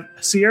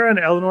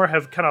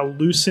kind of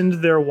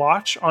loosened their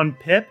watch on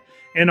Pip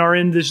and are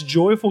in this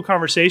joyful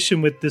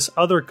conversation with this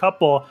other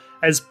couple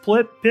as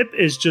Pip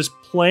is just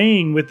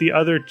playing with the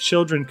other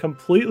children,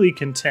 completely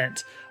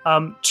content.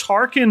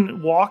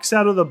 Tarkin walks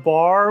out of the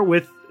bar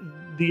with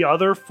the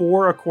other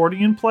 4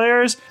 accordion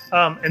players,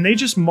 and they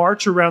just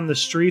march around the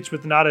streets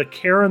with not a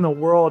care in the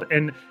world,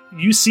 and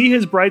you see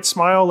his bright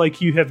smile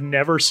like you have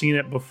never seen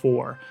it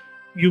before.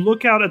 You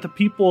look out at the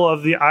people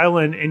of the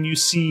island and you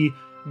see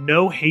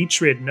no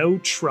hatred, no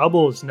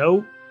troubles,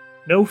 no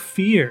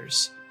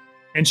fears.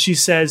 And she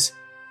says,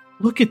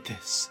 "Look at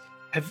this.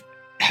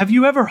 Have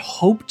you ever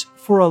hoped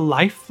for a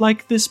life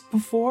like this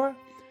before?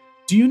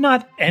 Do you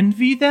not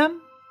envy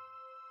them?"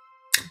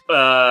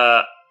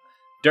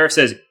 Durf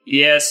says,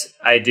 "Yes,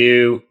 I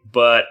do,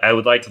 but I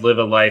would like to live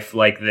a life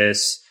like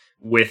this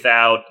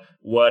without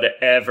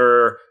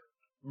whatever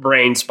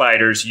brain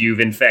spiders you've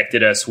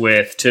infected us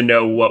with to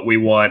know what we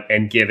want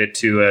and give it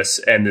to us,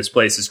 and this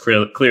place is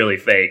clearly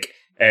fake,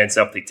 and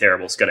something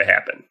terrible is going to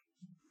happen."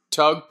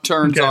 Tug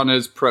turns on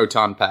his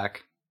proton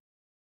pack.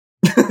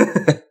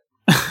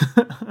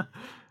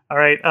 All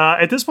right.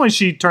 At this point,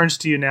 she turns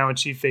to you now and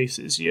she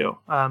faces you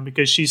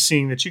because she's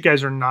seeing that you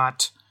guys are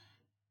not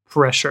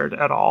pressured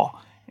at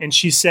all. And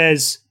she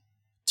says,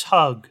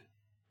 "Tug,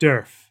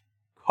 Durf,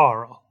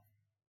 Carl,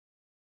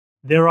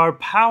 there are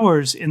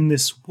powers in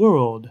this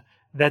world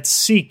that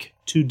seek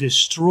to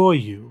destroy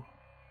you.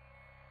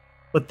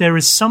 But there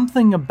is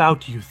something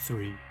about you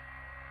 3.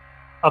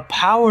 A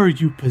power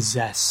you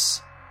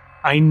possess.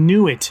 I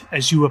knew it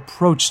as you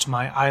approached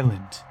my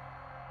island.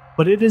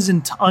 But it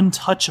isn't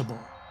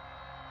untouchable.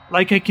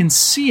 Like I can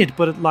see it,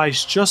 but it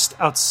lies just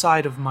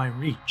outside of my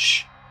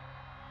reach.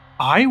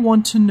 I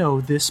want to know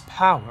this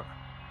power.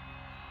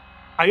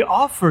 I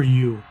offer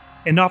you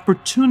an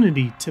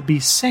opportunity to be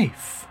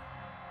safe,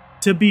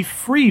 to be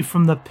free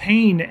from the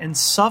pain and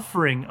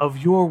suffering of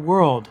your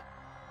world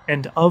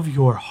and of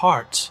your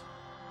heart.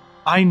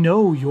 I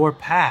know your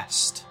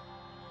past.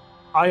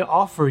 I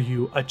offer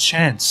you a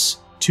chance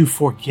to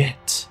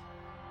forget."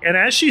 And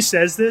as she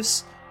says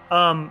this,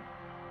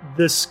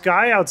 the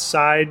sky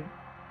outside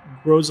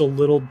grows a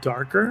little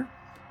darker,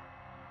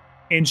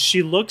 and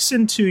she looks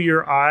into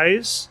your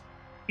eyes,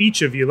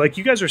 each of you, like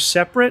you guys are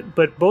separate,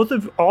 but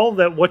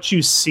what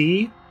you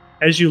see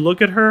as you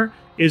look at her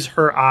is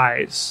her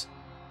eyes,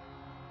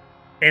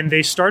 and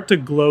they start to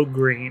glow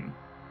green,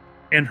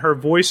 and her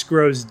voice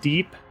grows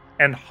deep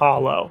and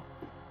hollow,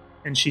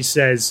 and she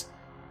says,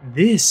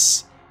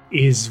 "This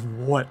is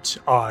what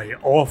I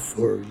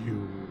offer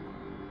you."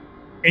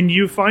 And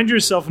you find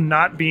yourself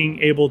not being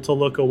able to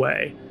look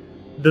away.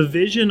 The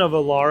vision of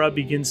Alara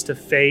begins to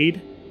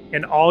fade,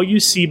 and all you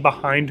see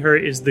behind her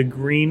is the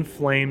green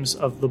flames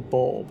of the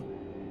bulb.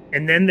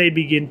 And then they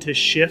begin to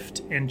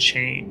shift and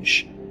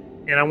change.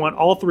 And I want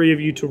all 3 of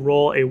you to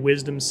roll a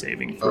wisdom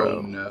saving throw.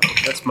 Oh, no.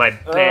 That's my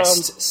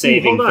best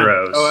saving hold on.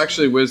 throws. Oh,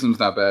 actually, wisdom's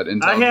not bad. I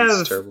Intelligence is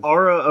have terrible.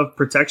 Aura of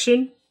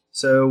Protection,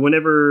 so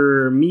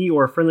whenever me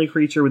or a friendly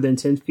creature within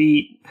 10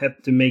 feet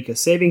have to make a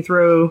saving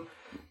throw,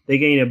 they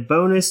gain a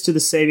bonus to the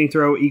saving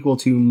throw equal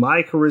to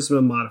my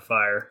charisma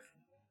modifier.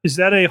 Is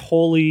that a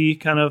holy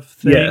kind of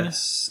thing?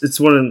 Yes,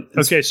 it's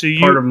Okay, so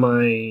part of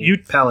my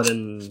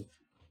paladin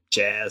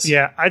jazz.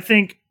 Yeah, I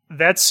think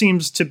that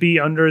seems to be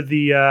under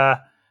the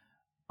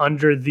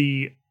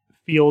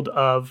field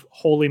of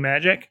holy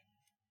magic.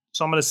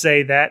 So I'm going to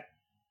say that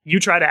you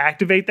try to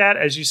activate that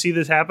as you see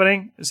this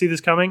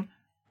coming,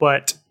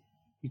 but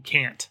you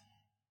can't.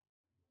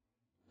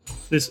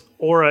 This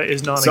aura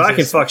is So non-existent. I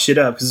can fuck shit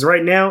up, because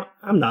right now,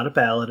 I'm not a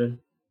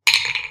paladin.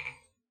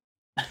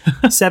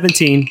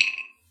 17.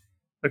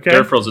 Okay.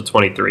 Durf rolls a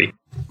 23.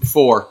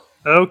 4.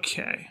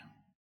 Okay.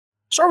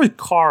 Start with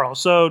Carl.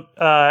 So,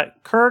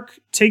 Kirk,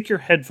 take your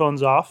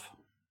headphones off.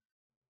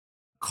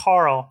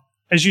 Carl,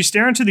 as you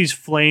stare into these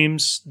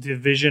flames, the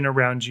vision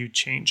around you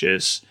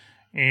changes.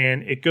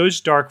 And it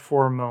goes dark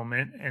for a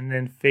moment and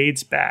then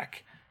fades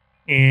back.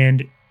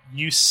 And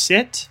you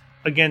sit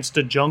against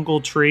a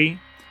jungle tree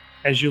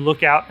as you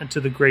look out into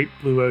the great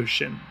blue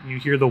ocean. You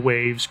hear the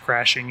waves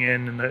crashing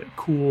in and the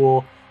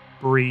cool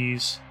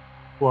breeze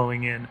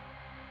flowing in.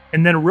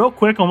 And then real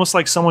quick, almost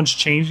like someone's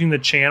changing the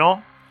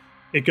channel,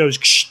 it goes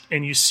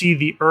and you see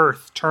the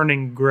earth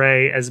turning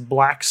gray as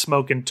black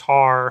smoke and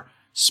tar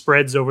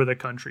spreads over the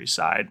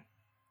countryside.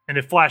 And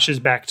it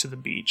flashes back to the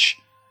beach.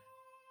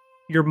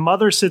 Your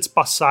mother sits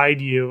beside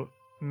you,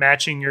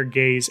 matching your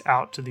gaze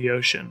out to the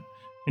ocean.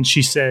 And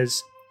she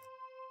says,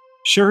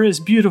 "Sure is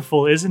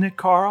beautiful, isn't it,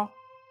 Carl?"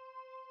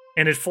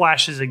 And it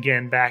flashes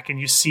again back, and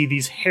you see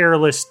these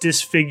hairless,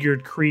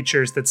 disfigured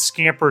creatures that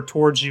scamper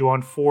towards you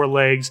on 4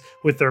 legs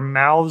with their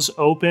mouths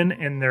open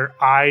and their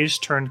eyes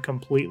turned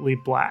completely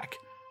black.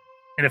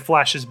 And it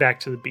flashes back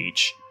to the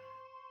beach.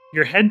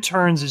 Your head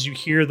turns as you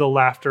hear the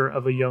laughter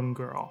of a young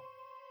girl.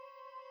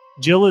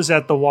 Jill is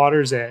at the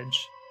water's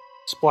edge,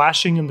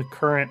 splashing in the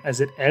current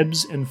as it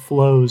ebbs and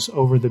flows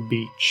over the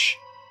beach.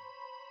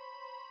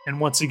 And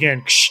once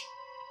again,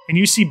 and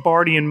you see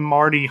Barty and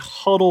Marty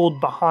huddled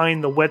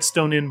behind the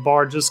Whetstone Inn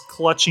bar, just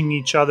clutching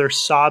each other,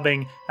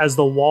 sobbing as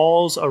the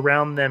walls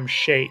around them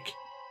shake.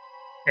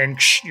 And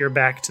you're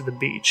back to the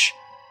beach.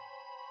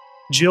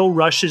 Jill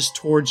rushes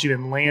towards you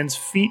and lands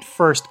feet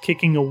first,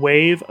 kicking a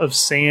wave of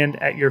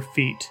sand at your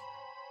feet.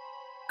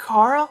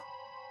 Carl,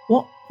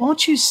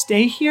 won't you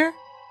stay here?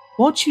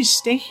 Won't you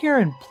stay here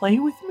and play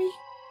with me?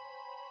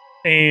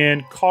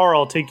 And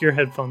Carl, take your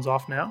headphones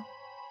off now.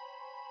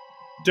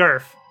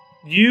 Durf,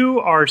 you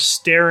are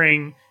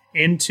staring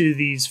into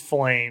these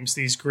flames,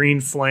 these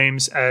green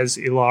flames, as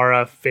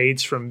Ilara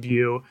fades from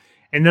view,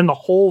 and then the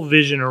whole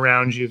vision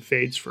around you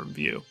fades from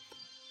view.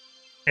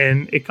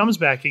 And it comes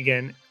back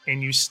again,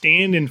 and you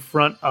stand in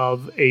front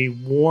of a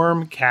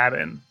warm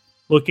cabin,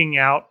 looking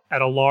out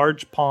at a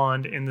large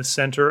pond in the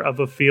center of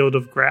a field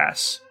of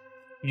grass.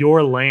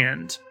 Your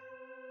land.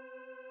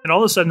 And all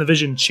of a sudden the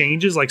vision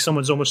changes, like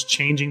someone's almost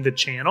changing the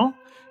channel,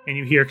 and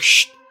you hear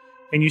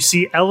and you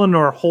see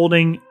Eleanor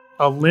holding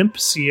a limp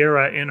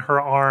Sierra in her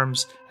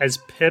arms as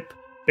Pip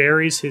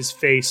buries his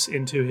face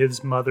into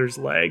his mother's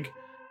leg.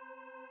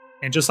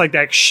 And just like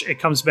that, it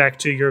comes back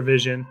to your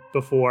vision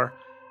before.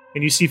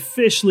 And you see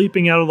fish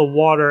leaping out of the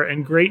water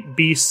and great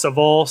beasts of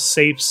all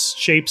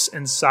shapes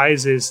and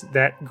sizes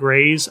that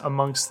graze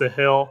amongst the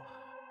hill.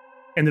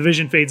 And the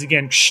vision fades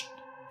again,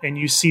 and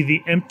you see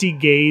the empty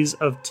gaze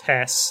of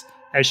Tess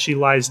as she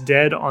lies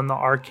dead on the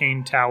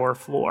arcane tower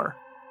floor.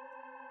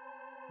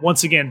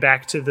 Once again,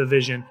 back to the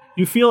vision.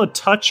 You feel a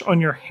touch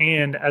on your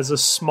hand as a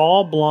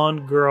small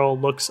blonde girl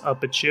looks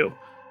up at you.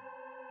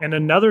 And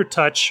another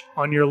touch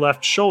on your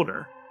left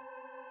shoulder.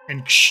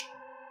 And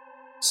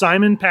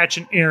Simon, Patch,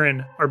 and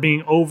Aaron are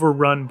being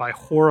overrun by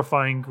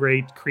horrifying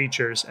gray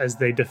creatures as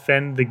they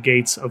defend the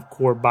gates of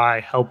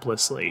Corbai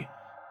helplessly.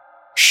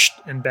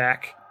 And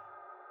back.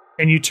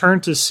 And you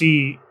turn to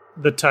see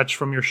the touch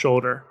from your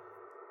shoulder.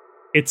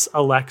 It's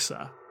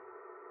Alexa.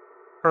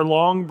 Her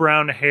long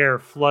brown hair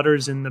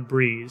flutters in the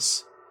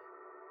breeze.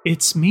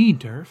 It's me,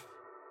 Durf.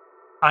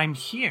 I'm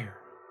here.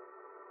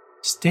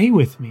 Stay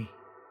with me.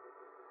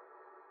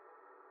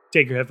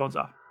 Take your headphones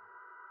off.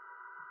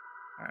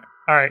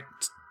 All right.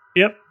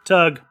 Yep,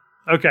 Tug.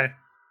 Okay.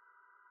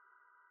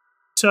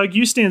 Tug,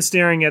 you stand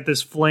staring at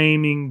this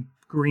flaming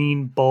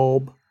green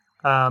bulb,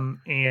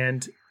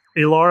 and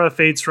Ilara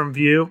fades from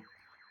view,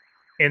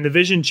 and the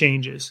vision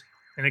changes,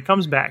 and it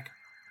comes back.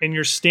 And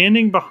you're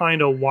standing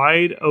behind a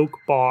wide oak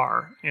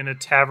bar in a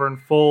tavern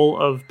full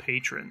of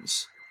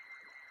patrons.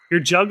 You're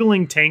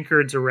juggling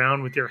tankards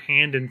around with your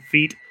hand and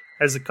feet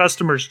as the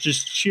customers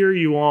just cheer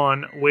you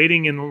on,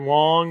 waiting in a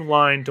long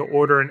line to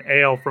order an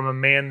ale from a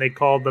man they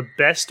call the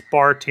best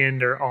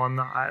bartender on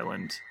the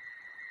island.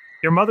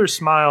 Your mother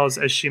smiles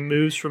as she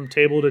moves from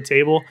table to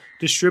table,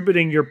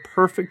 distributing your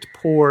perfect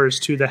pours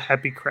to the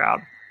happy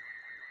crowd.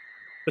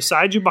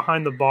 Beside you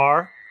behind the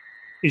bar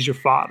is your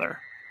father.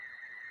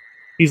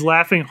 He's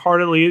laughing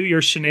heartily at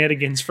your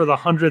shenanigans for the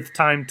 100th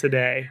time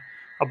today.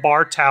 A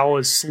bar towel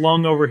is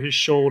slung over his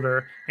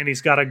shoulder, and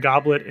he's got a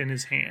goblet in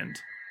his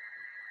hand.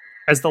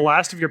 As the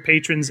last of your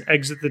patrons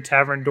exit the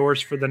tavern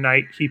doors for the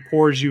night, he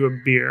pours you a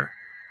beer,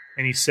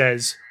 and he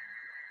says,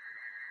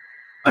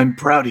 I'm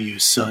proud of you,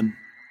 son.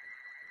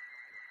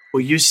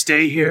 Will you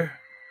stay here?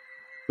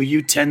 Will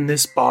you tend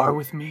this bar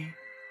with me?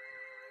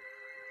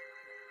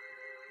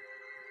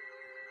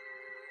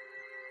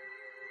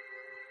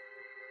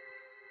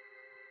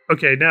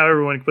 Okay, now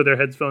everyone can put their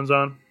headphones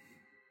on.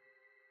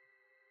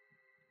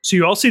 So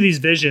you all see these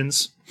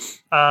visions,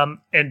 and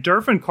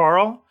Durf and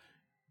Carl,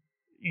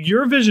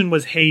 your vision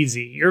was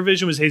hazy.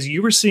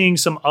 You were seeing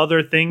some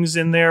other things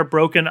in there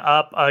broken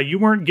up. You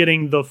weren't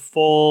getting the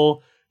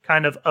full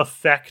kind of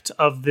effect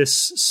of this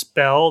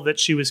spell that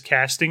she was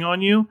casting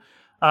on you.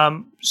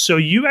 So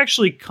you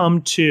actually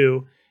come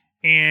to,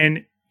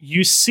 and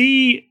you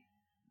see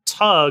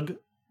Tug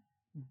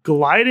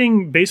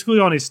gliding basically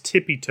on his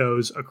tippy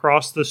toes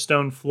across the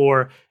stone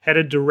floor,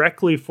 headed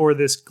directly for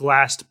this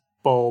glassed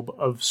bulb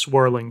of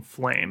swirling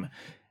flame.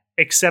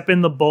 Except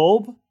in the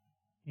bulb,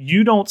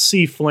 you don't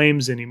see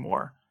flames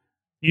anymore.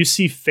 You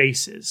see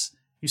faces.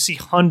 You see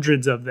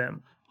hundreds of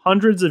them.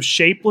 Hundreds of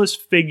shapeless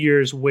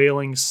figures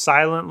wailing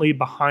silently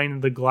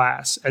behind the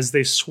glass as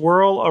they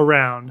swirl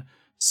around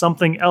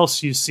something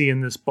else you see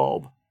in this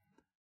bulb.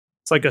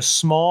 It's like a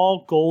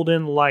small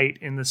golden light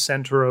in the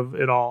center of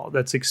it all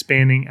that's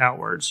expanding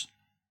outwards.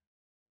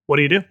 What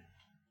do you do?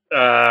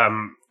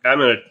 I'm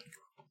going to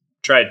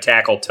try to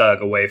tackle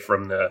Tug away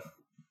from the...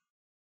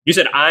 You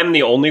said I'm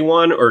the only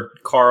one, or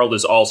Carl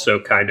is also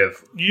kind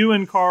of... You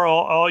and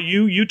Carl,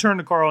 you turn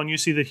to Carl and you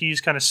see that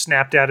he's kind of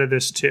snapped out of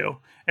this too.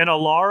 And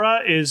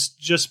Alara is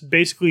just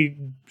basically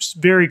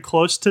very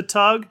close to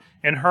Tug,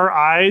 and her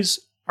eyes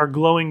are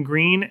glowing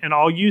green, and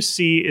all you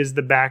see is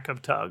the back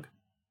of Tug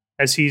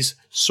as he's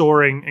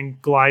soaring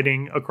and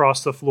gliding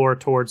across the floor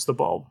towards the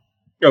bulb.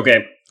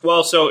 Okay.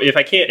 Well, so if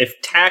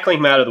tackling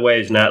him out of the way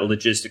is not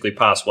logistically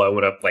possible, I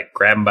want to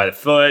grab him by the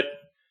foot,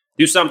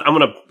 do something. I'm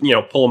going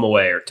to, pull him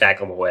away or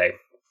tackle him away.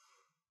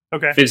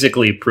 Okay.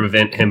 Physically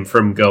prevent him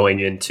from going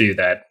into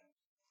that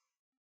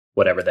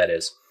whatever that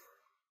is.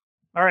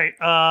 All right.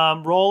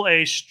 Roll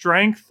a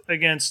strength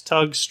against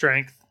Tug's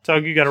strength.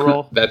 Tug, you got to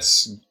roll.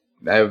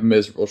 I have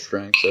miserable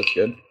strength, so that's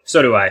good.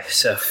 So do I.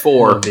 So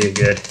 4. that'll be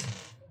good.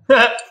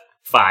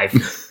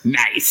 5.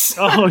 Nice.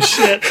 Oh,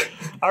 shit.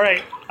 All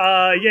right.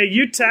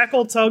 You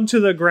tackle Tug to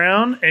the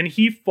ground, and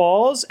he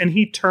falls, and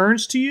he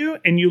turns to you,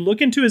 and you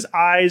look into his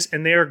eyes,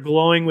 and they are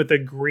glowing with a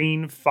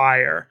green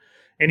fire.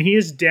 And he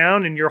is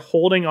down, and you're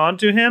holding on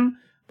to him,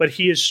 but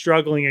he is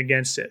struggling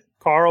against it.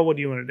 Carl, what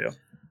do you want to do?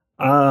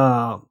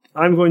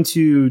 I'm going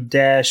to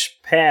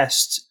dash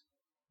past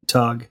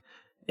Tug,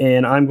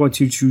 and I'm going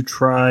to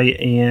try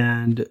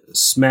and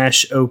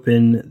smash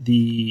open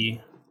the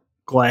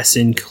glass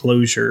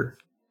enclosure.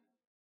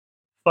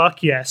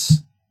 Fuck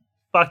yes.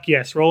 Fuck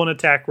yes. Roll an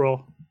attack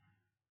roll.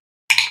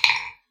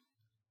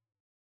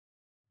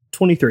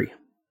 23.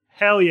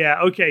 Hell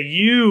yeah. Okay,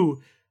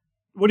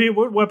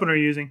 what weapon are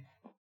you using?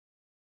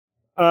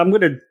 I'm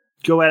going to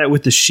go at it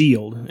with the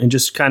shield and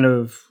just kind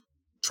of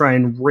try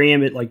and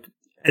ram it, like,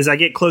 as I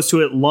get close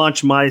to it,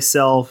 launch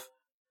myself,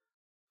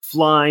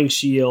 flying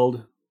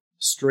shield,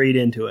 straight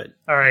into it.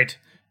 All right.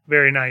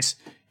 Very nice.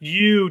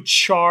 You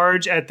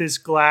charge at this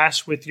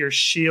glass with your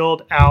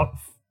shield out,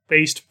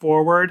 faced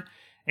forward,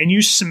 and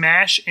you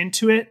smash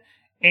into it,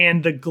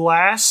 and the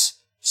glass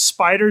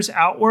spiders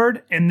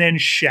outward and then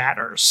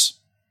shatters.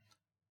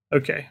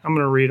 Okay, I'm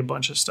going to read a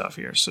bunch of stuff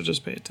here, so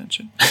just pay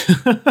attention.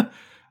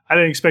 I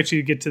didn't expect you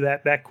to get to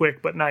that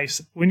quick, but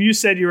nice. When you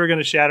said you were going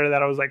to shatter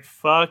that, I was like,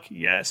 fuck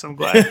yes, I'm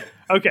glad.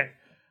 Okay.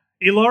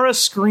 Elara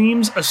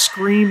screams a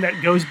scream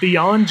that goes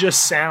beyond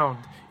just sound.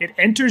 It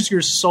enters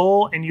your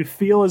soul, and you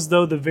feel as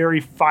though the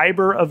very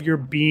fiber of your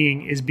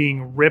being is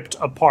being ripped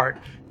apart.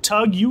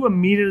 Tug, you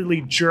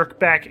immediately jerk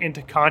back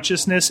into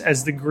consciousness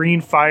as the green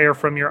fire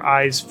from your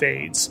eyes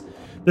fades.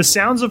 The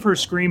sounds of her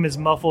scream is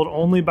muffled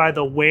only by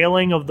the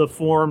wailing of the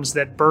forms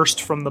that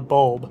burst from the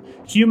bulb.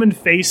 Human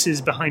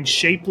faces behind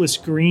shapeless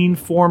green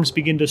forms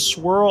begin to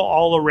swirl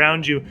all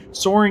around you,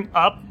 soaring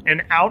up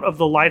and out of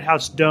the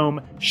lighthouse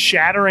dome,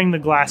 shattering the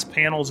glass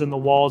panels in the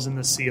walls and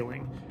the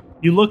ceiling.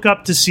 You look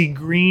up to see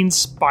green,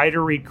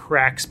 spidery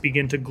cracks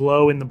begin to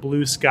glow in the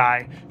blue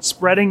sky,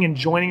 spreading and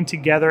joining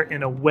together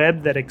in a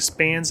web that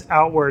expands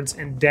outwards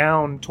and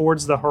down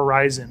towards the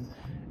horizon.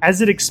 As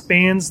it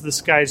expands, the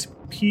skies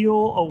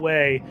peel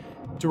away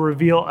to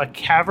reveal a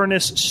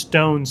cavernous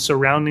stone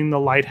surrounding the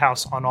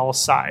lighthouse on all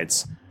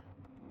sides.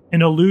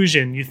 An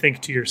illusion, you think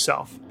to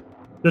yourself.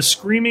 The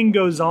screaming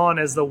goes on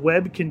as the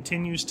web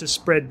continues to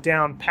spread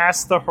down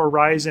past the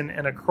horizon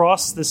and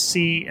across the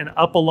sea and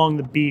up along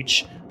the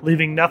beach,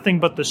 leaving nothing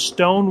but the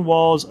stone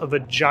walls of a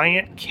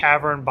giant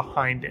cavern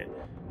behind it.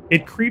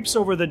 It creeps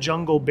over the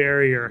jungle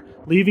barrier,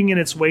 leaving in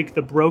its wake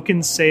the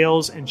broken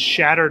sails and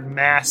shattered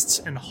masts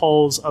and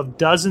hulls of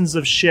dozens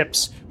of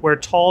ships where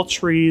tall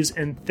trees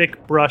and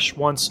thick brush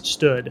once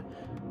stood.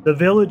 The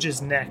village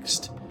is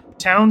next.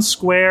 Town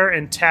square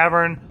and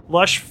tavern,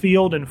 lush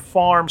field and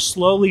farm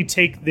slowly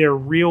take their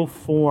real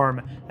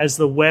form as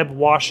the web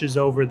washes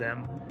over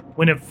them.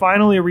 When it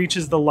finally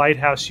reaches the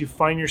lighthouse, you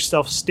find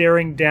yourself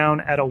staring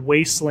down at a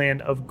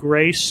wasteland of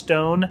gray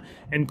stone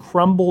and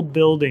crumbled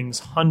buildings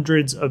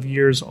hundreds of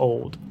years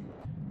old.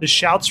 The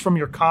shouts from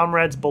your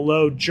comrades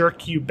below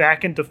jerk you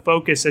back into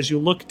focus as you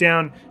look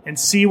down and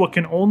see what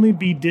can only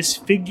be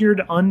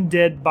disfigured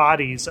undead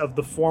bodies of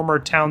the former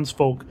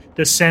townsfolk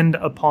descend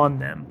upon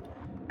them.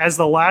 As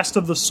the last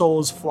of the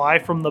souls fly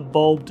from the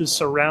bulb to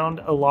surround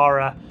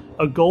Elara,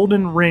 a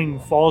golden ring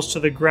falls to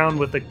the ground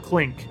with a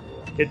clink.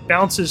 It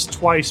bounces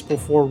twice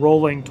before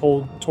rolling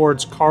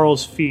towards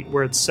Carl's feet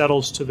where it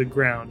settles to the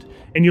ground.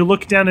 And you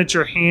look down at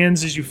your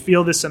hands as you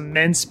feel this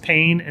immense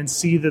pain and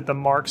see that the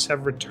marks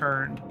have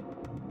returned.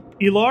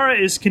 Elara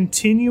is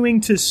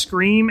continuing to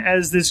scream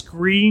as this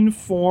green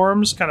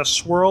forms kind of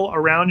swirl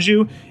around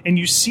you, and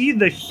you see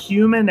the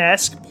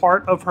human-esque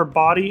part of her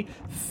body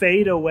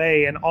fade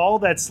away, and all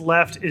that's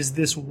left is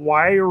this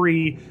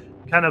wiry,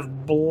 kind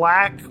of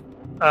black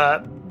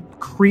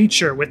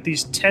creature with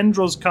these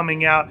tendrils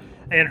coming out,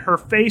 and her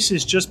face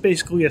is just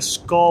basically a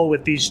skull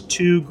with these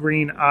two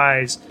green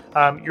eyes.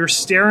 You're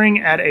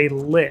staring at a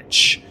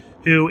lich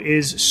who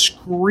is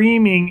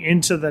screaming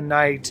into the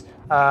night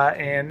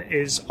and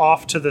is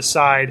off to the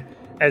side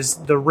as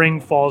the ring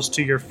falls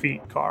to your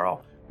feet,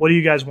 Carl. What do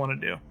you guys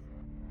want to do?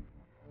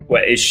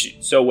 Wait,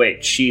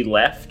 she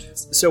left?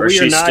 So or we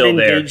are she's not still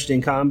engaged there?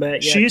 in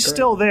combat yet? She's correct?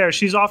 still there.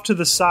 She's off to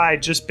the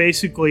side, just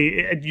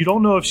basically, you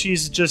don't know if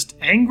she's just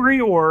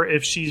angry or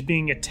if she's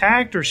being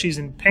attacked or she's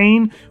in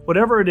pain.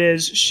 Whatever it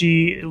is,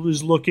 she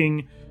is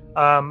looking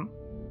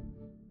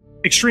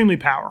extremely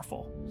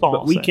powerful. That's all But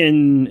I'll we say.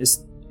 can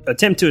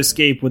attempt to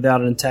escape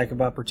without an attack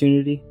of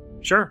opportunity.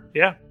 Sure,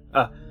 yeah.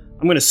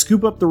 I'm going to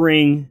scoop up the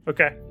ring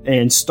Okay.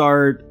 and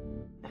start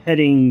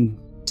heading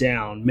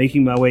down,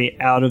 making my way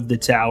out of the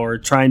tower,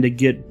 trying to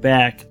get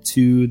back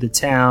to the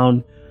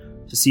town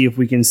to see if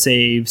we can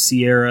save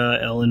Sierra,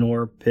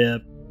 Eleanor,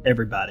 Pip,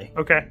 everybody.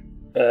 Okay.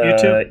 You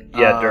too?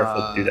 Yeah, Durf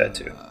will do that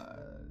too.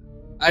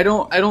 I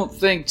don't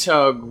think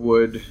Tug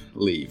would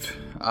leave.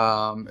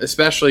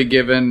 especially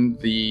given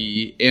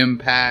the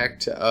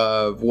impact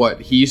of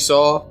what he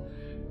saw.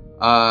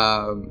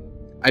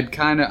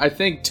 I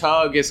think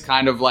Tug is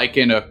kind of like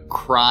in a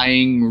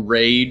crying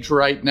rage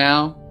right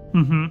now.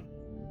 Mm-hmm.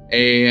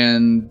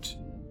 And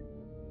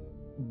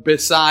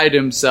beside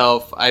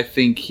himself, I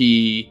think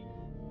he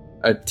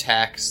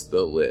attacks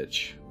the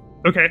Lich.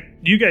 Okay,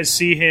 you guys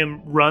see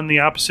him run the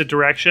opposite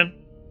direction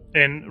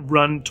and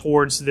run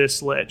towards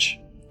this Lich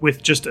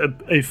with just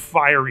a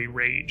fiery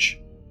rage.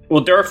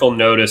 Well, Durf will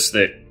notice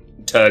that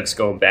Tug's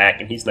going back,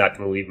 and he's not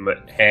going to leave him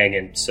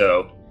hanging,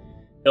 so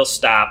he'll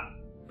stop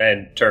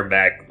and turn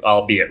back,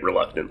 albeit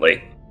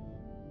reluctantly.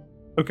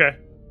 Okay.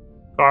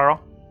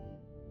 Carl?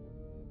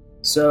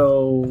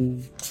 So,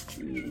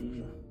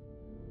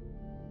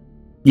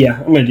 yeah,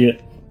 I'm going to do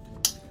it.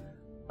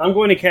 I'm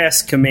going to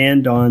cast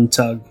Command on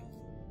Tug.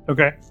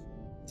 Okay.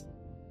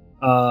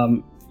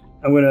 I'm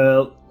going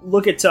to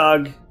look at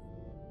Tug,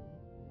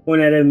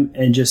 point at him,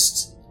 and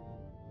just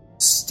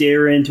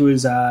stare into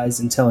his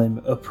eyes and tell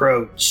him,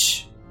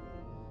 approach.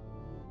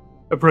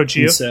 Approach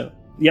you? And so,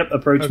 yep,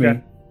 approach me.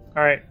 All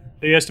right.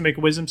 So he has to make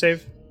a wisdom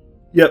save?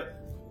 Yep.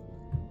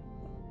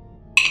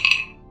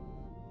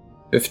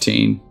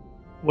 15.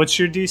 What's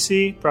your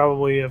DC?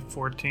 Probably a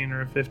 14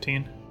 or a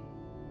 15.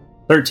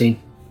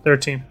 13.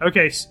 13.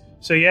 Okay,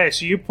 so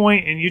you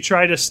point and you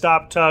try to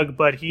stop Tug,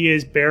 but he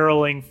is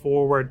barreling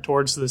forward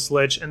towards this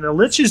Lich, and the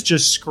Lich is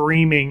just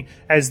screaming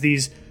as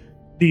these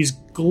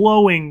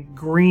glowing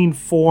green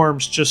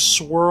forms just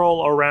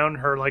swirl around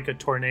her like a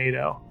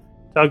tornado.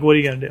 Tug, what are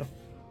you going to do?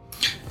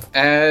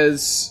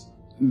 As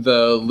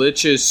the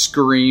Lich's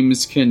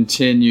screams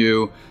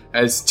continue,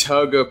 as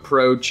Tug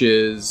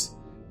approaches,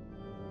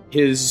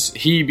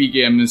 he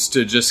begins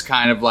to just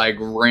kind of like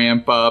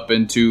ramp up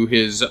into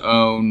his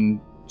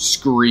own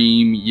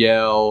scream,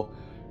 yell,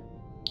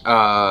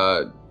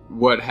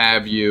 what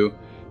have you,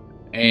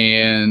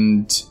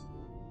 and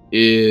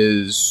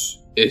is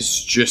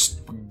just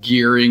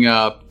gearing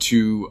up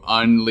to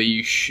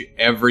unleash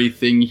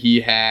everything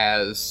he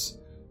has,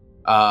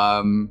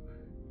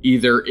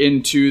 either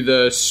into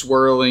the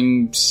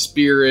swirling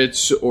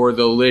spirits or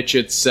the Lich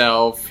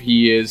itself.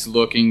 He is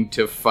looking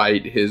to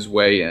fight his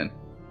way in.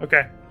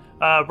 Okay.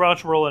 Why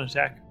don't you roll an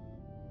attack?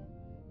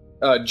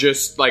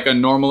 Just like a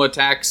normal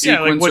attack sequence,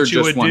 yeah, like what or you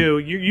just would one? do.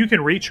 You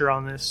can reach her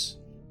on this.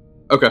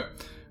 Okay.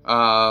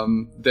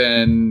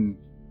 Then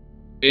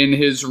in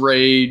his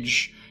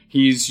rage,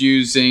 he's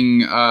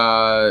using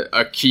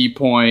a key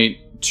point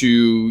to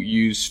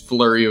use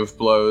Flurry of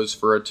Blows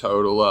for a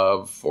total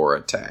of 4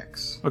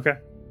 attacks. Okay.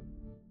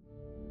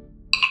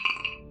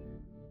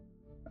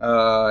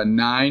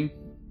 9.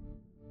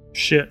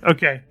 Shit.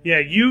 Okay. Yeah,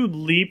 you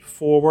leap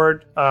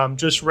forward,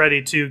 just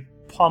ready to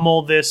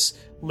pummel this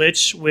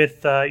Lich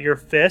with your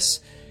fists.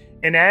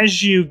 And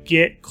as you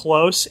get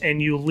close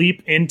and you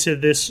leap into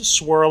this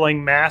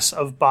swirling mass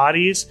of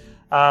bodies,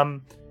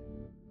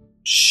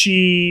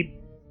 she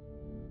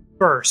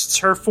bursts.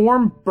 Her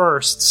form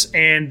bursts,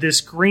 and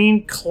this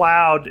green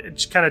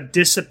cloud kind of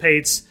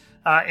dissipates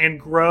and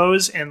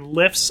grows and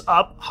lifts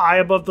up high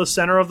above the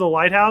center of the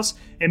lighthouse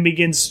and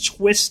begins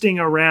twisting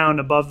around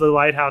above the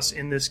lighthouse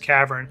in this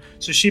cavern.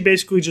 So she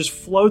basically just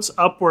floats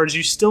upwards.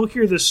 You still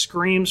hear the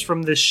screams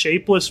from this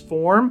shapeless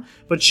form,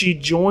 but she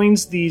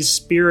joins these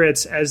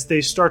spirits as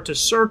they start to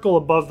circle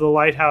above the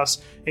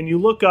lighthouse. And you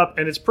look up,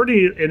 and it's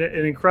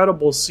an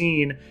incredible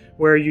scene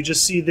where you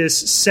just see this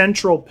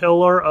central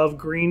pillar of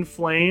green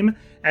flame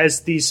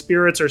as these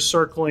spirits are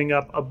circling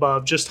up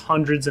above, just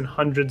hundreds and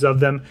hundreds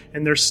of them,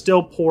 and they're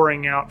still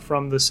pouring out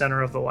from the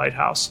center of the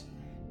lighthouse.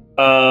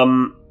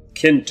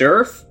 Can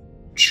Durf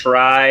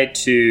try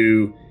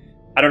to...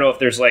 I don't know if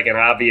there's like an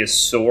obvious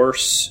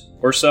source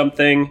or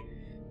something,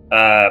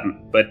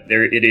 but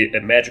a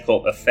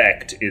magical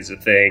effect is a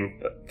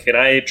thing. Can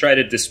I try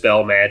to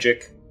dispel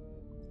magic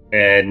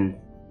and,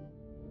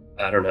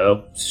 I don't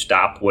know,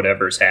 stop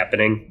whatever's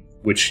happening,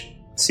 which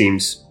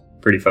seems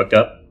pretty fucked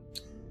up?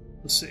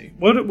 Let's see.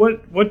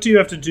 What do you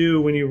have to do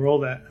when you roll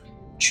that?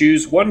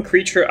 Choose one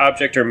creature,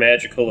 object, or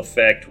magical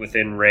effect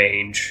within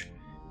range,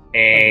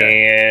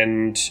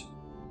 and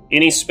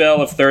any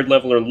spell of 3rd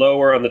level or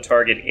lower on the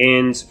target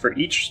ends. For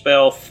each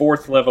spell,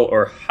 4th level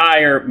or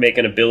higher, make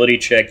an ability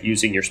check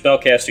using your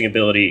spellcasting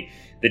ability.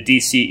 The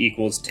DC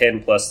equals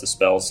 10 plus the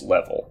spell's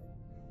level.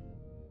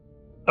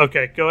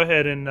 Okay, go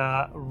ahead and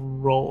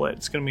roll it.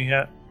 It's going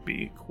to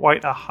be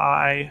quite a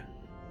high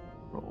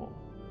roll.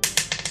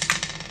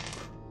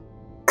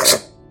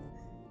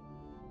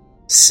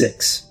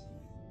 6.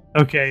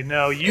 Okay,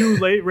 no, you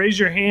raise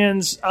your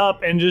hands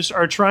up and just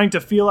are trying to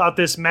feel out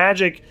this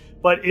magic,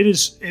 but it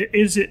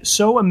is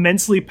so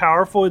immensely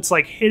powerful, it's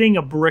like hitting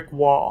a brick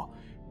wall.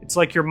 It's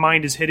like your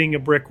mind is hitting a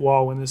brick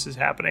wall when this is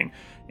happening.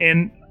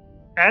 And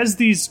as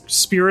these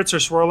spirits are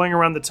swirling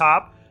around the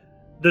top,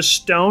 the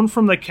stone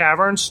from the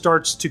cavern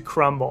starts to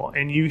crumble,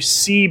 and you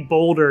see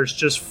boulders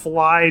just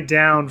fly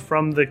down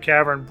from the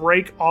cavern,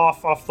 break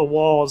off the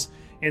walls,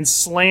 and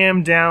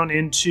slam down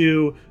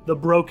into the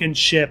broken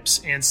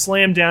ships and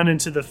slam down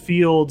into the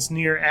fields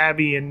near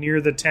Abbey and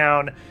near the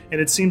town. And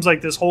it seems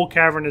like this whole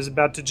cavern is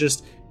about to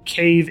just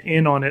cave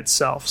in on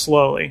itself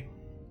slowly.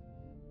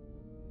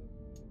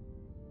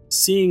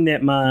 Seeing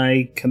that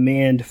my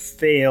command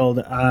failed,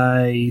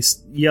 I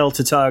yell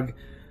to Tug,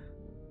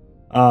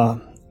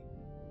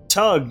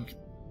 Tug,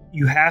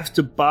 you have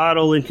to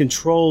bottle and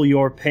control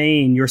your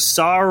pain, your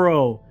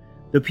sorrow.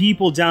 The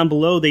people down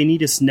below, they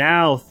need us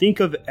now. Think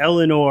of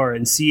Eleanor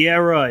and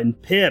Sierra and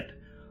Pip.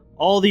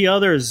 All the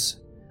others.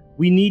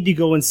 We need to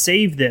go and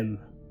save them.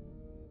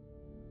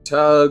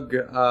 Tug,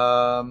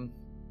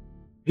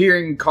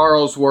 hearing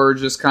Carl's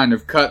words just kind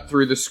of cut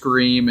through the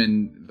scream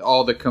and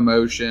all the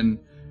commotion,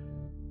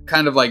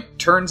 kind of like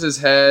turns his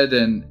head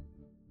and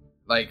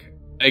like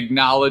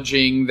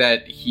acknowledging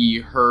that he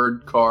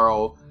heard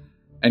Carl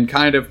and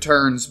kind of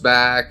turns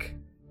back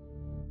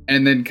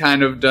and then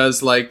kind of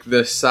does like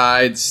the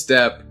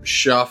sidestep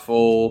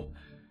shuffle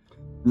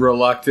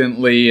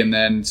reluctantly and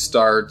then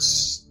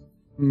starts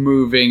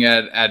moving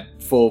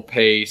at full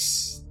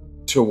pace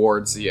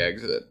towards the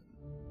exit.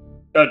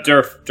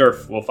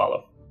 Durf will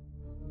follow.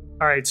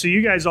 All right, so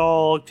you guys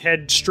all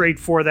head straight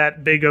for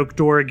that big oak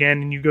door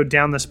again, and you go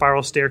down the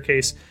spiral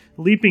staircase,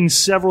 leaping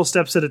several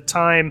steps at a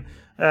time.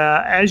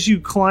 As you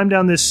climb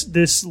down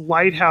this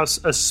lighthouse,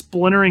 a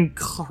splintering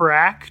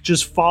crack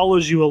just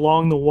follows you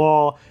along the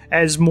wall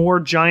as more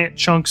giant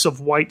chunks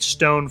of white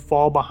stone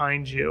fall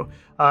behind you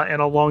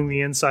and along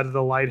the inside of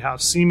the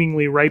lighthouse,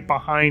 seemingly right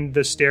behind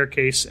the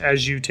staircase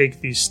as you take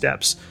these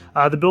steps.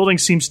 The building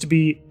seems to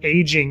be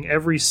aging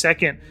every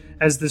second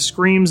as the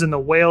screams and the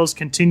wails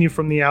continue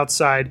from the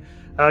outside.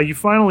 You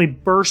finally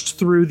burst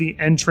through the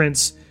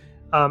entrance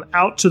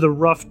out to the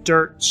rough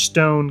dirt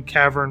stone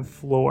cavern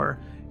floor.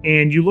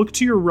 And you look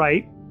to your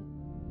right,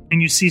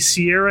 and you see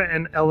Sierra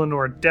and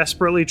Eleanor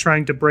desperately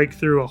trying to break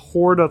through a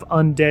horde of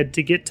undead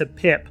to get to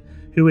Pip,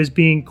 who is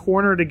being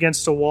cornered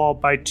against a wall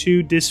by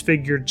two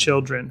disfigured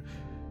children.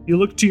 You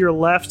look to your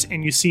left,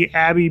 and you see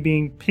Abbey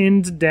being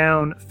pinned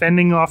down,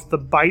 fending off the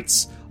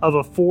bites of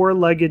a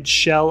four-legged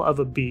shell of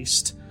a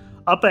beast.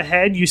 Up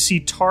ahead, you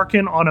see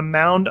Tarkin on a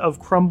mound of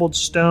crumbled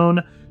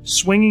stone,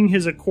 swinging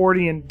his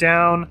accordion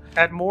down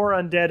at more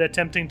undead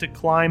attempting to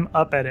climb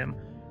up at him.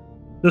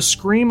 The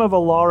scream of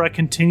Alara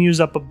continues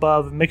up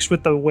above, mixed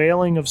with the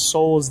wailing of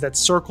souls that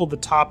circle the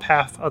top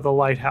half of the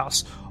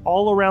lighthouse.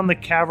 All around the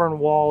cavern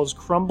walls,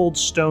 crumbled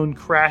stone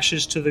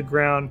crashes to the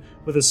ground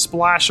with a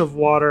splash of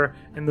water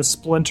and the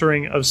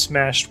splintering of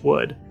smashed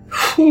wood.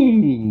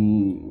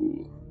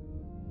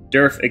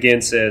 Durf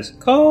again says,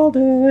 "Called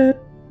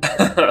it."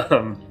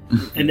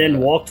 And then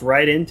walked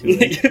right into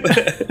it.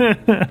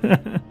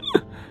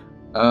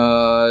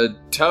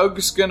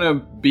 Tug's gonna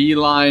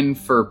beeline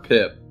for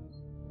Pip.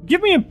 Give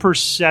me a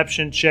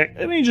perception check.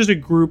 I mean, just a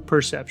group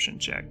perception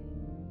check.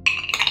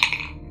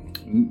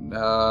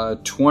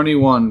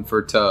 21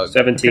 for Tug.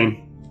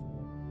 17.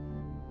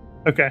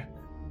 Okay.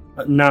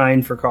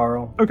 9 for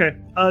Carl. Okay.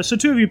 So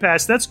two of you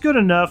passed. That's good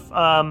enough.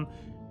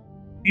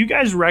 You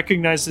guys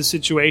recognize the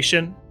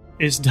situation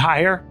is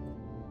dire,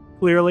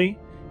 clearly.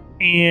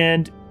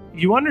 And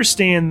you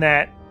understand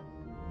that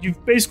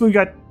you've basically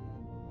got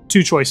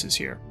two choices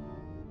here.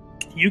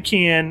 You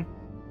can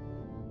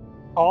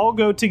all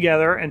go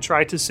together and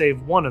try to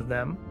save one of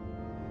them,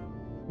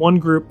 one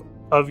group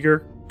of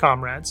your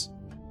comrades,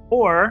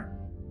 or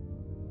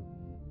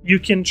you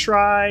can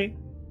try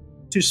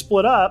to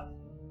split up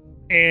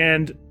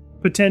and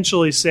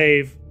potentially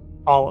save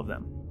all of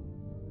them.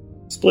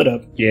 Split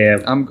up. Yeah.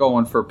 I'm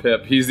going for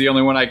Pip. He's the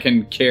only one I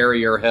can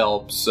carry or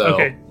help, so...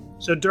 Okay,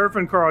 so Durf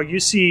and Carl, you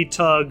see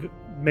Tug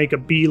make a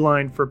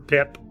beeline for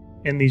Pip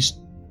and these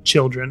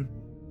children.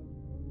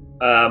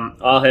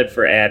 I'll head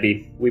for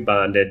Abbey. We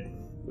bonded.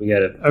 We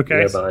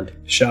gotta bond.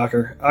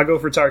 Shocker. I'll go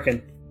for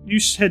Tarkin. You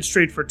head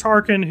straight for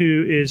Tarkin,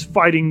 who is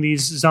fighting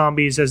these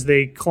zombies as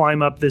they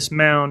climb up this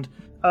mound.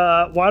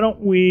 Why don't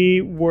we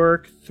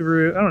work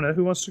through... I don't know,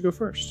 who wants to go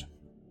first?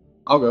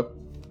 I'll go.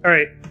 All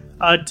right.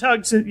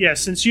 Tug,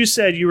 since you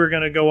said you were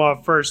going to go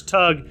off first,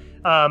 Tug,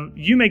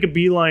 you make a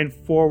beeline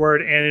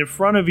forward, and in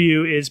front of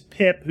you is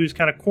Pip, who's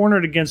kind of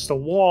cornered against the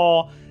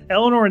wall.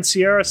 Eleanor and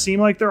Sierra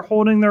seem like they're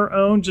holding their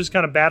own, just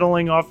kind of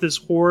battling off this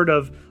horde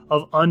of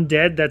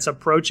undead that's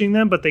approaching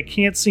them, but they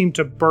can't seem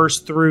to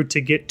burst through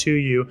to get to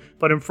you.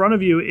 But in front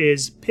of you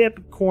is Pip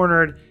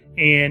cornered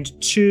and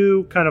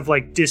two kind of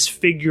like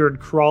disfigured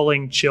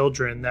crawling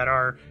children that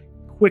are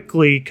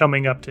quickly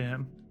coming up to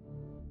him.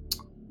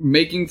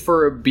 Making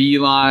for a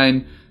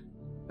beeline,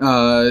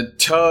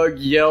 Tug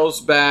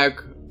yells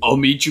back, "I'll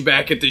meet you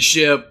back at the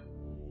ship."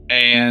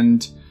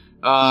 And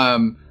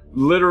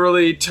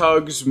literally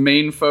Tug's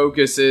main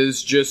focus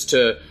is just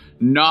to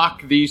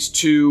knock these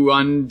two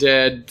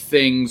undead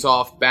things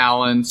off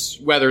balance,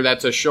 whether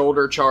that's a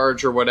shoulder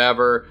charge or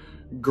whatever,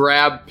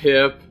 grab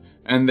Pip,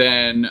 and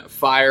then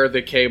fire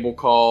the cable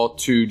call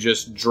to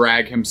just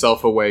drag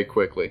himself away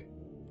quickly.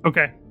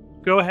 Okay.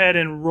 Go ahead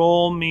and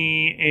roll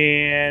me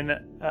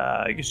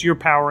I guess you're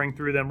powering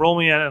through them. Roll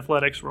me an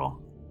athletics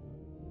roll.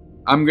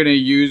 I'm going to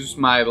use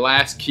my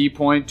last key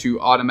point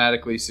to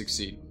automatically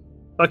succeed.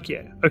 Fuck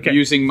yeah. Okay.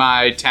 Using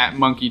my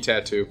monkey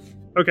tattoo.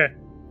 Okay.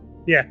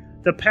 Yeah.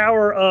 The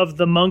power of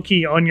the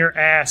monkey on your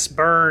ass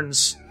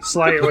burns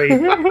slightly,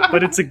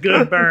 but it's a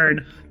good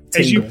burn.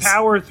 As you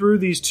power through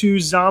these two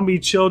zombie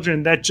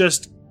children that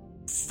just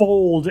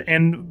fold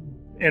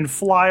and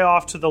fly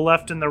off to the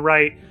left and the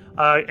right,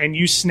 and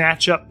you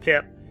snatch up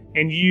Pip,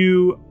 and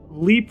you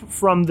leap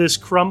from this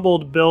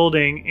crumbled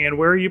building, and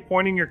where are you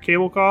pointing your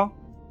cable call?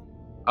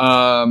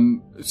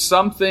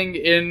 Something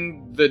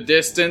in the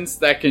distance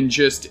that can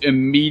just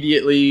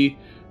immediately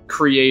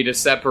create a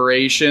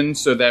separation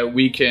so that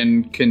we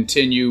can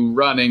continue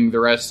running the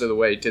rest of the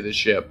way to the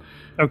ship.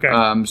 Okay.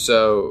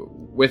 So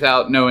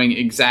without knowing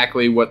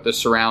exactly what the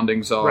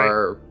surroundings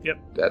are, Yep.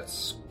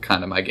 That's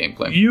kind of my game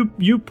plan.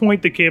 You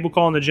point the cable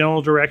call in the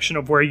general direction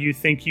of where you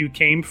think you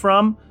came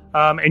from,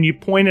 and you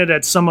point it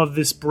at some of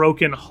this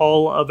broken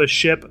hull of a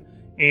ship,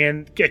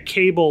 and a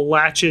cable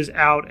latches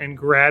out and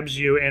grabs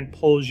you and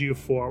pulls you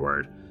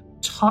forward.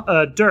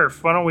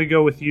 Durf, why don't we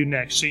go with you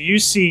next? So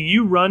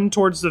you run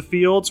towards the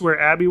fields where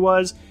Abby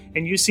was,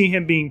 and you see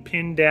him being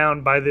pinned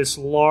down by this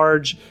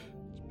large,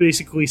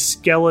 basically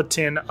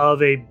skeleton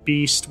of a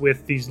beast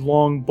with these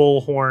long bull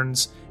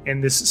horns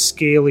and this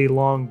scaly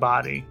long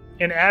body.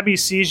 And Abby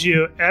sees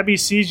you, and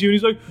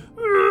he's like,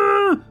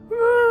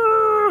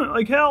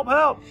 like,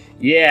 help.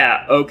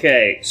 Yeah,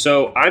 okay.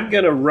 So I'm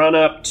going to run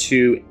up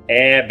to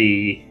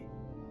Abby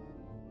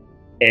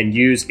and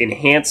use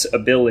Enhance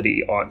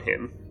Ability on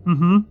him.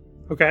 Mm-hmm.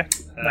 Okay,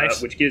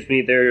 nice. Which gives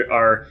me, there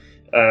are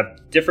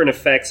different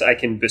effects I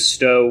can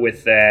bestow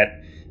with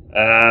that.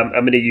 I'm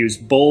going to use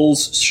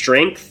Bull's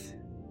Strength,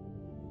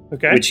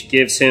 okay, which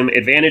gives him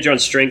advantage on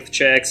strength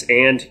checks,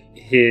 and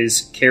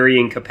his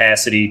carrying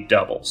capacity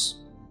doubles.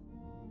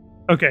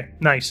 Okay,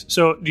 nice.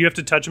 So do you have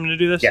to touch him to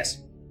do this? Yes.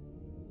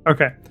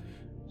 Okay.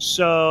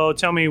 So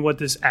tell me what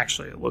this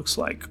actually looks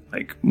like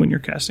when you're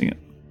casting it.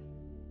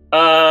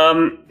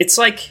 It's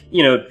like,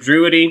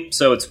 druidy,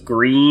 so it's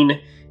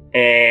green,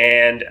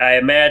 and I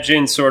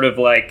imagine sort of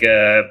like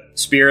a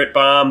spirit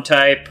bomb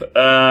type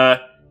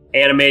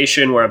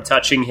animation where I'm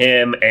touching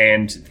him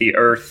and the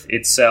earth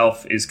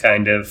itself is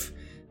kind of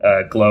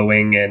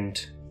glowing and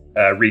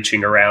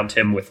reaching around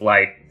him with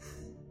light.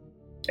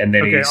 And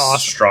then he's awesome.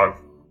 Strong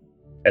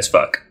as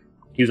fuck.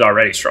 He was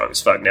already strong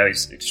as fuck. Now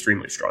he's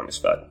extremely strong as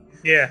fuck.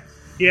 Yeah.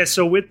 Yeah,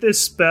 so with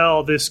this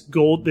spell, this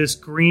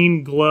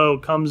green glow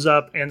comes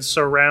up and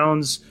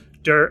surrounds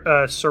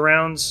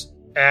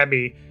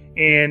Abby,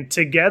 and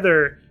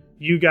together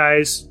you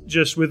guys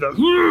just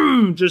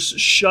just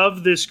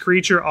shove this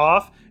creature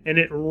off, and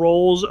it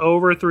rolls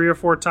over 3 or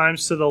 4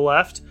 times to the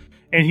left,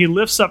 and he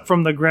lifts up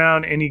from the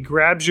ground and he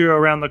grabs you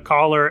around the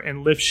collar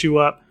and lifts you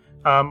up,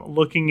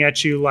 looking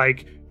at you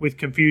like with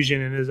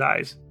confusion in his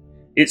eyes.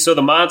 So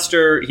the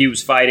monster he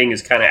was fighting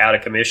is kind of out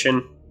of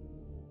commission.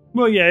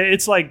 Well, yeah,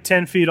 it's like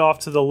 10 feet off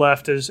to the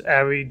left as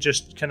Abby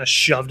just kind of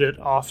shoved it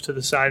off to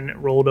the side and it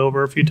rolled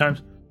over a few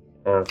times.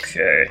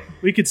 Okay.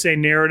 We could say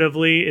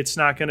narratively it's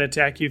not going to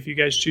attack you if you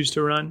guys choose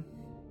to run.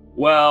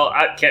 Well,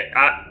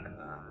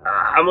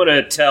 I'm going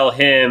to tell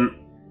him,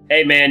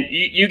 hey, man,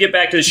 you get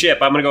back to the ship.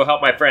 I'm going to go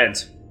help my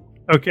friends.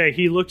 Okay,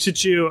 he looks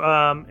at you,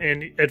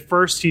 and at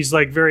first he's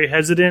like very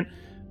hesitant,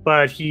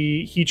 but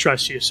he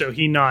trusts you, so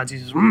he nods. He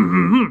says,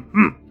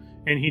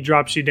 and he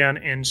drops you down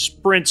and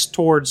sprints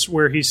towards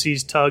where he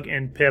sees Tug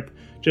and Pip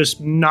just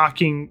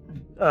knocking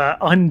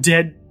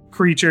undead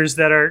creatures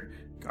that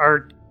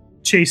are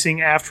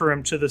chasing after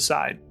him to the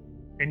side.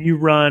 And you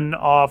run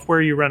off. Where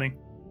are you running?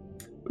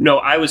 No,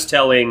 I was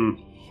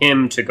telling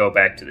him to go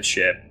back to the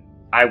ship.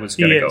 I was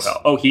going to go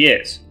help. Oh, he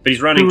is. But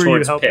he's running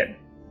towards Pip.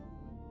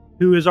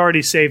 Who is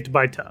already saved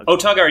by Tug. Oh,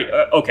 Tug already...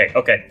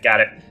 okay, got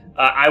it.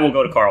 I will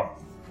go to Carl.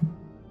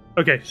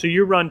 Okay, so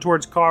you run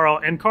towards Carl.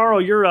 And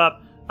Carl, you're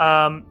up.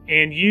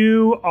 And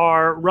you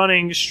are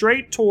running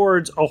straight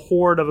towards a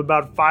horde of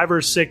about 5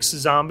 or 6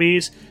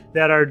 zombies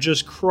that are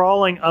just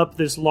crawling up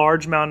this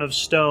large mound of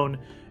stone.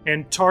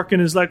 And Tarkin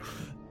is like,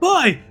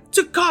 boy,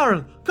 to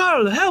Carl,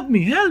 help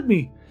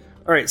me.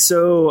 All right,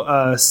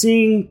 so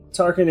seeing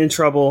Tarkin in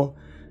trouble,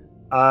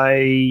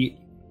 I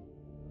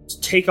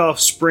take off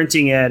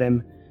sprinting at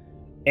him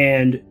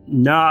and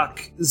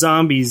knock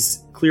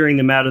zombies, clearing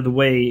them out of the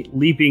way,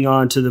 leaping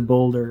onto the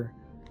boulder.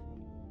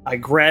 I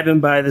grab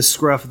him by the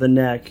scruff of the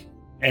neck,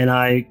 and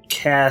I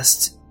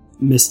cast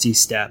Misty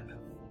Step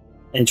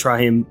and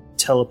try and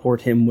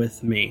teleport him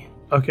with me.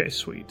 Okay,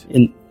 sweet.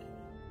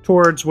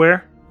 Towards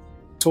where?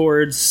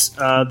 Towards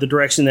the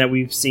direction that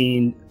we've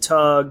seen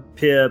Tug,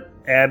 Pip,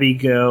 Abby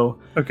go.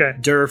 Okay.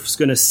 Durf's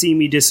going to see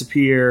me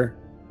disappear,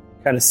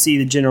 kind of see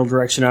the general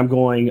direction I'm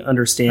going,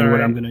 understand what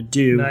I'm going to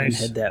do, and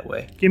head that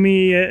way. Give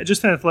me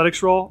just an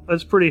athletics roll.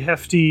 That's a pretty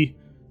hefty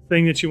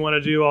thing that you want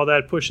to do, all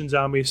that pushing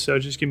zombies, so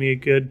just give me a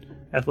good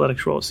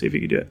athletics roll, see if you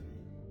can do it.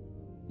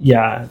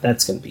 Yeah,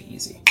 that's going to be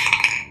easy.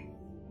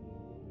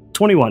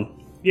 21.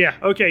 Yeah,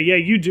 okay, yeah,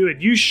 you do it.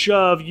 You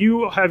shove,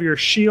 you have your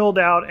shield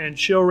out and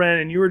Chilren,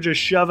 and you were just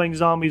shoving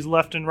zombies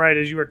left and right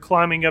as you were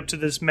climbing up to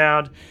this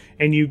mound,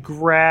 and you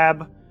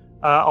grab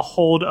a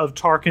hold of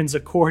Tarkin's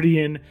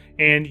accordion,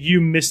 and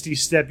you, Misty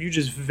Step, you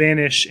just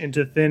vanish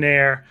into thin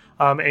air,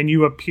 and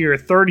you appear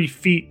 30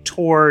 feet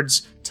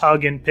towards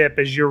Tug and Pip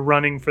as you're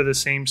running for the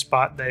same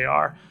spot they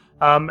are.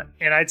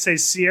 And I'd say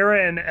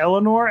Sierra and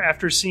Eleanor,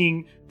 after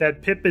seeing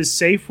that Pip is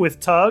safe with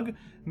Tug,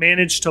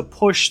 manage to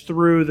push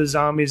through the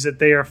zombies that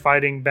they are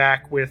fighting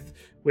back with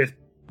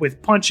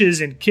punches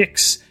and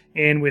kicks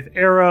and with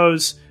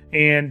arrows,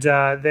 and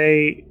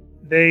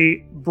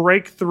they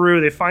break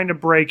through. They find a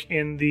break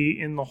in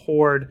the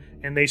horde,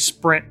 and they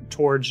sprint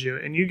towards you.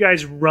 And you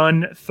guys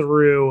run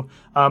through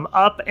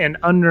up and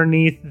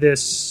underneath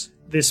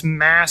this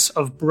mass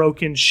of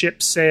broken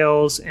ship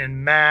sails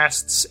and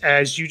masts,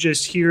 as you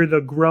just hear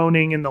the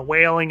groaning and the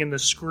wailing and the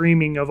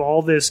screaming of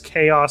all this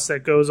chaos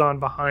that goes on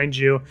behind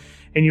you.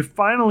 And you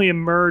finally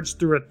emerge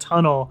through a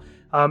tunnel,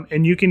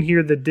 and you can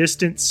hear the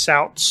distant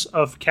shouts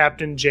of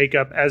Captain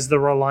Jacob as the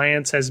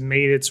Reliance has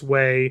made its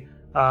way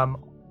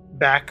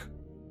back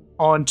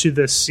onto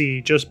the sea,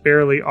 just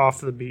barely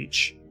off the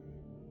beach.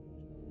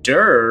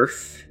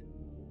 Durf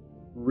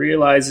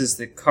realizes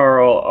that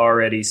Carl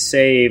already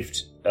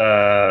saved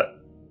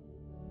Tarkin,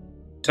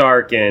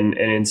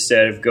 and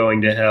instead of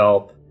going to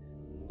help,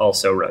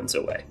 also runs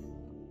away.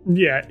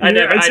 Yeah, I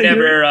never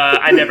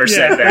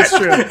said that. That's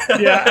true.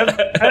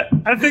 Yeah,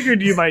 I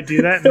figured you might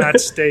do that and not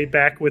stay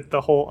back with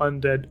the whole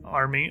undead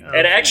army.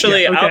 And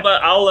actually, okay.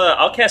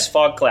 I'll cast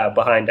Fog Cloud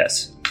behind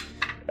us.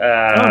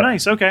 Oh,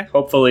 nice. Okay.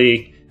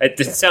 Hopefully, it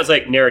sounds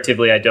like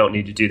narratively I don't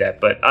need to do that,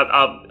 but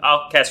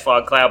I'll cast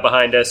Fog Cloud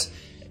behind us,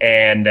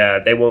 and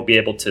they won't be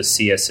able to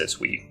see us as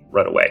we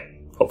run away.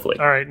 Hopefully.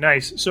 All right,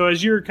 nice. So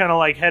as you're kind of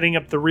like heading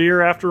up the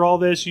rear after all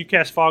this, you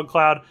cast Fog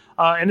Cloud,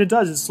 and it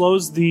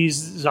slows these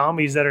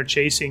zombies that are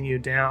chasing you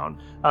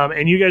down.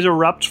 And you guys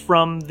erupt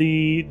from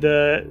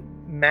the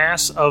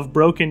mass of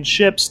broken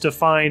ships to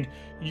find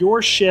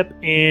your ship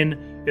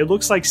in, it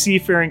looks like,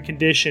 seafaring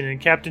condition. And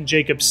Captain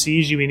Jacob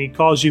sees you and he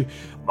calls you,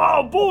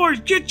 "Oh,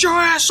 boys, get your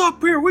ass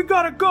up here. We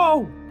gotta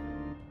go."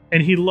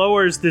 And he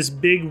lowers this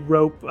big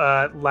rope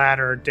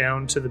ladder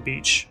down to the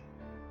beach.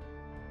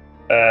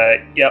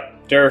 Yep.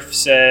 Durf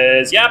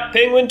says, "Yep,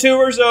 Penguin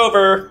tour's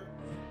over.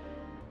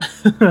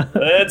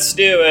 Let's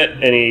do it."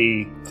 And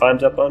he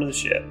climbs up onto the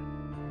ship.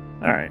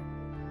 All right.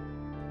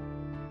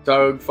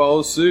 Tug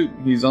follows suit.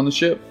 He's on the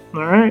ship.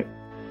 All right.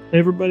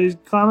 Everybody's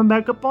climbing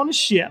back up on the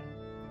ship.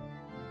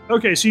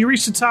 Okay, so you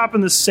reach the top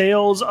and the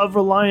sails of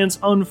Reliance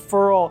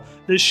unfurl.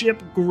 The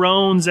ship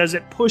groans as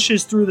it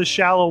pushes through the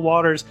shallow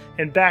waters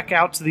and back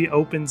out to the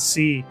open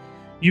sea.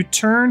 You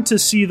turn to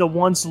see the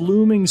once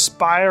looming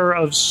spire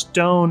of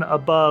stone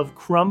above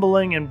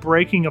crumbling and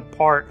breaking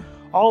apart.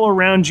 All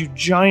around you,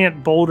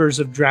 giant boulders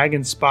of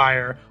Dragon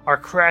Spire are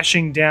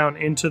crashing down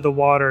into the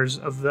waters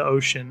of the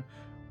ocean.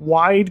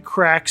 Wide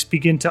cracks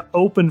begin to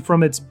open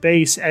from its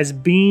base as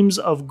beams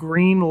of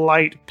green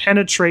light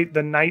penetrate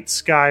the night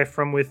sky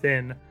from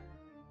within.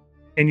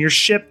 And your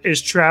ship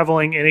is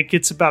traveling, and it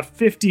gets about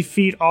 50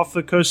 feet off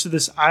the coast of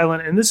this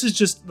island. And this is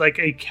just like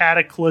a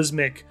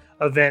cataclysmic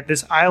event.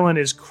 This island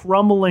is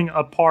crumbling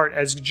apart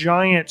as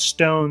giant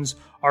stones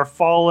are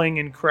falling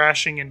and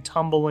crashing and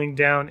tumbling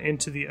down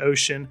into the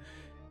ocean.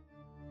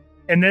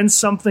 And then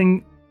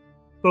something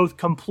both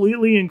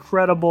completely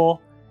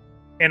incredible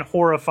and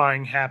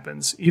horrifying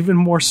happens, even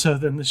more so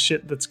than the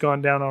shit that's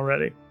gone down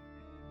already.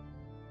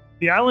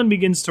 The island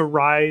begins to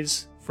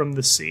rise from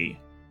the sea.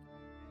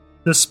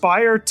 The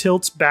spire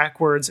tilts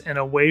backwards and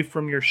away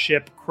from your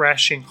ship,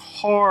 crashing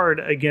hard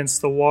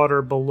against the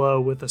water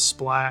below with a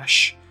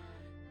splash.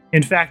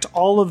 In fact,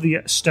 all of the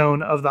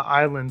stone of the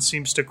island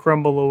seems to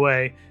crumble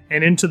away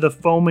and into the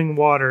foaming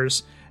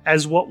waters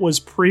as what was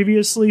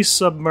previously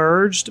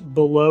submerged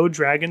below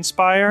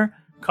Dragonspire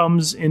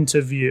comes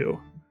into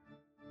view.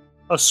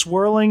 A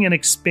swirling and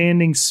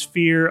expanding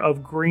sphere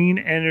of green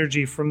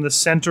energy from the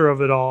center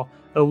of it all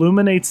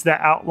illuminates the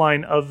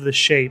outline of the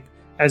shape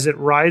as it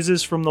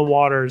rises from the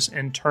waters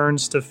and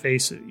turns to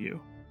face at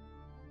you.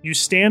 You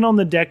stand on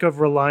the deck of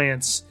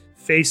Reliance,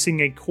 facing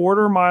a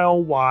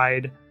quarter-mile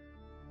wide,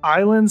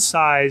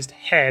 island-sized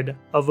head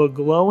of a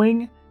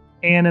glowing,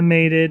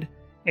 animated,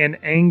 and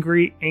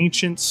angry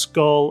ancient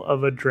skull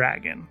of a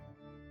dragon.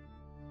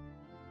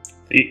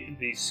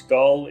 The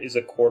skull is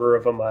a quarter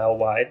of a mile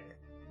wide?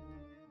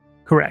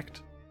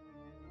 Correct.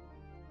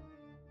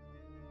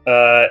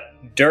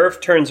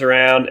 Durf turns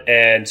around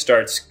and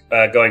starts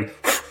going,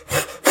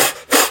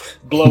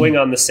 blowing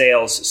on the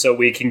sails so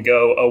we can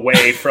go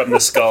away from the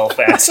skull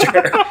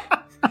faster.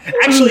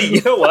 Actually,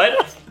 you know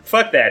what?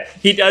 Fuck that.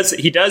 He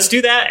does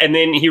do that, and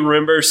then he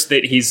remembers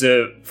that he's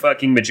a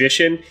fucking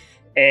magician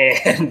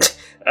and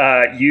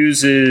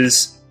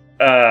uses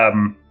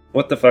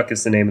what the fuck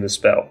is the name of the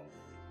spell?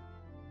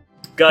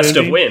 Gust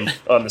of wind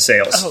on the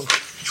sails.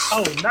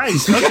 Oh,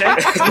 nice. Okay.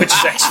 Which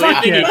is actually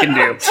a thing he can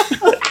do.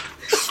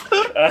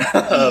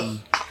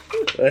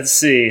 Let's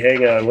see.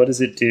 Hang on. What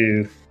does it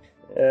do?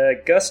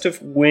 Gust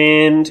of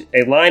wind.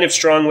 A line of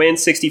strong wind,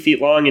 60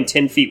 feet long and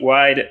 10 feet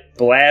wide,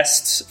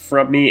 blasts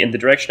from me in the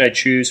direction I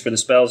choose for the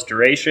spell's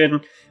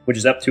duration, which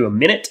is up to a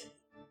minute.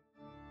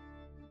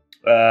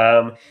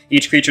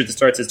 Each creature that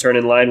starts its turn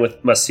in line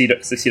with must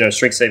succeed on a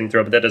strength saving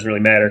throw, but that doesn't really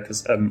matter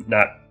because I'm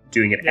not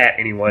doing it at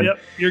anyone. Yep,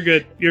 you're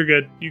good. You're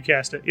good. You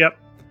cast it. Yep.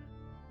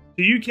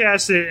 So you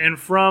cast it, and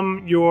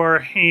from your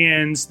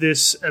hands,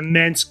 this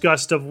immense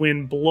gust of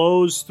wind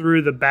blows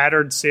through the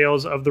battered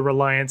sails of the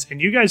Reliance,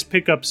 and you guys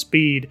pick up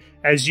speed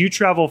as you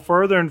travel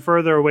further and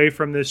further away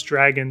from this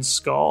dragon's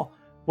skull.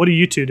 What are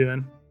you two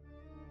doing?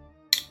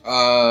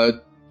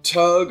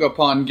 Tug,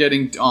 upon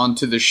getting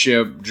onto the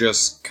ship,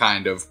 just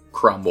kind of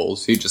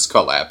crumbles. He just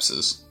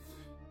collapses.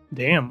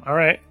 Damn. All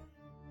right.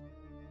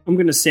 I'm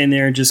going to stand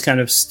there and just kind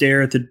of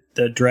stare at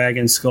the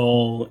dragon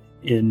skull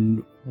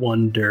in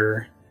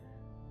wonder,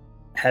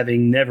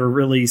 having never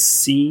really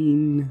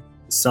seen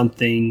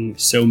something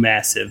so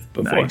massive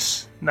before.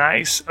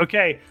 Nice.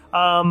 Okay.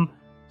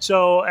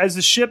 So as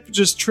the ship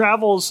just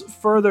travels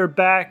further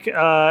back,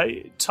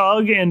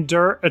 Tug and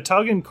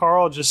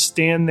Carl just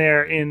stand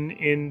there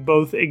in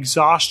both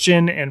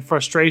exhaustion and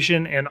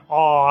frustration and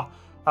awe.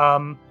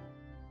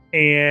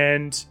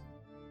 And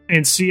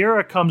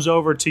Sierra comes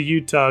over to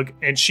you, Tug,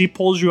 and she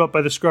pulls you up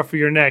by the scruff of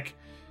your neck,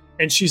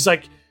 and she's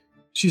like,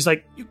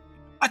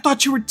 I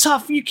thought you were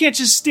tough. You can't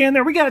just stand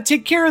there. We got to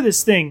take care of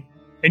this thing.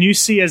 And you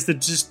see as the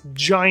just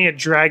giant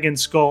dragon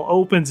skull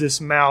opens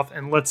its mouth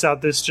and lets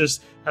out this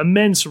just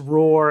immense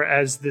roar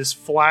as this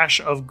flash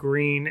of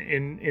green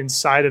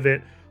inside of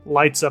it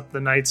lights up the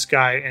night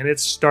sky, and it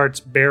starts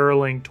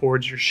barreling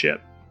towards your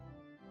ship.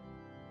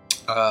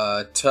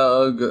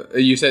 Tug,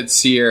 you said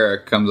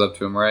Sierra comes up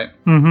to him, right?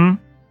 Mm-hmm.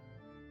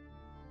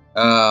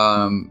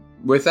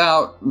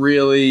 Without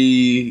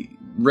really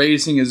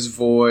raising his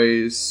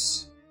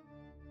voice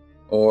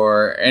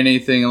or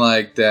anything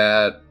like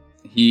that,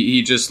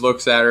 he just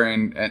looks at her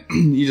and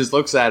he just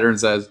looks at her and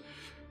says,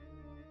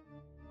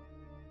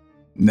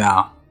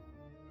 "No."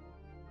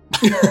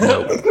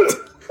 Nope.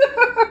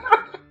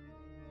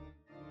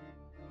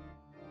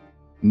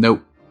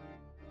 Nope.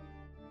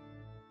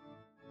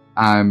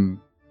 I'm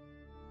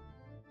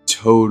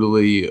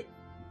totally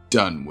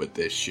done with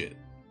this shit.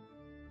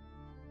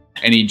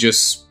 And he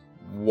just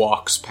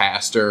walks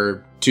past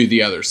her to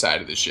the other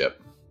side of the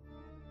ship.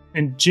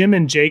 And Jim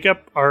and Jacob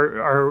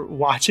are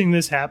watching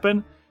this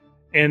happen.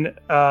 And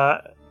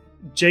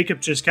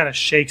Jacob just kind of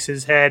shakes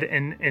his head.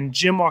 And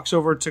Jim walks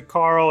over to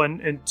Carl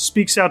and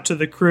speaks out to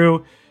the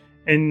crew.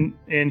 And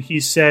he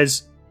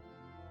says,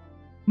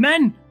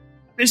 "Men,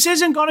 this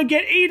isn't going to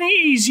get any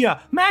easier.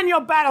 Man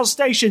your battle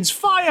stations.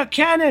 Fire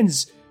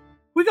cannons.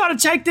 We got to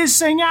take this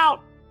thing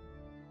out."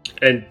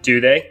 And do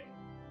they?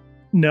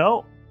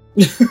 No.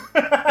 And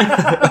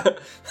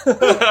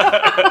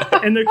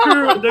the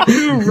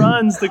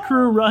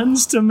crew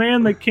runs to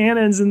man the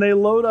cannons, and they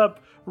load up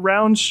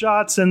round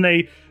shots, and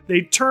they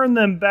turn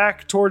them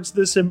back towards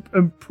this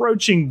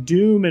approaching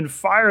doom and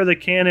fire the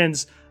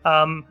cannons.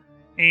 And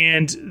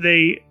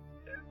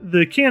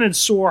the cannons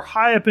soar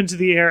high up into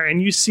the air,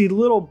 and you see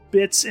little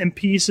bits and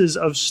pieces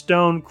of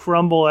stone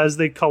crumble as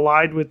they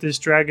collide with this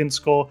dragon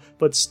skull,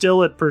 but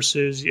still it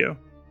pursues you.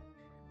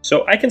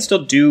 So I can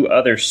still do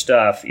other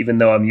stuff, even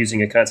though I'm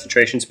using a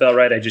concentration spell,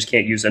 right? I just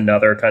can't use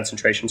another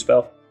concentration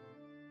spell.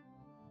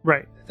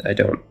 Right. I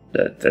don't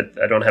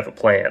have a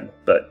plan,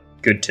 but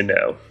good to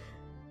know.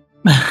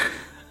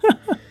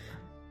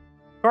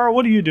 Carl,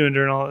 what are you doing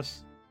during all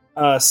this?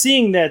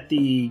 Seeing that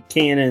the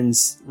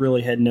cannons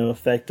really had no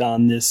effect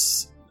on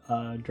this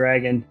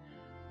dragon,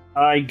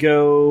 I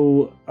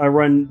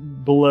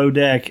run below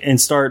deck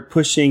and start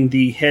pushing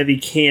the heavy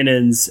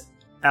cannons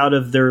out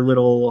of their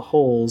little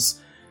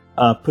holes,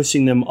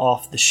 pushing them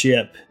off the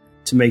ship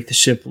to make the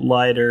ship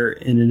lighter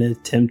in an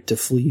attempt to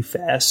flee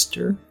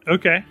faster.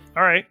 Okay.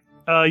 All right.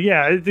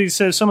 It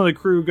says some of the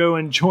crew go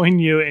and join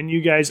you, and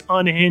you guys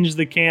unhinge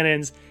the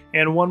cannons,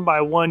 and one by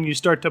one you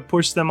start to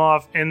push them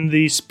off, and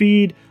the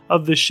speed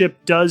of the ship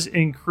does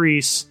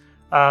increase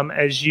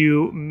as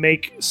you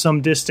make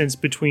some distance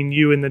between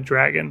you and the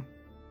dragon.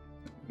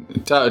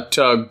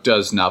 Tug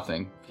does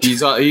nothing.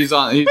 He's on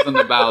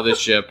the bow of the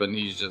ship, and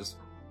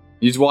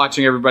he's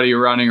watching everybody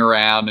running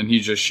around, and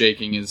he's just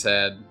shaking his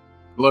head,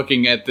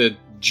 looking at the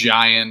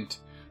giant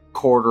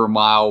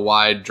quarter-mile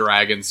wide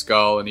dragon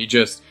skull, and he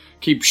just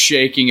keeps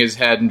shaking his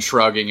head and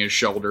shrugging his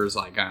shoulders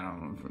like, I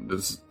don't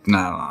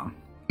know,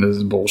 this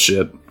is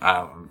bullshit.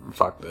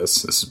 Fuck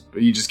this.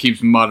 He just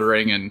keeps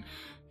muttering, and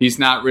he's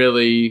not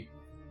really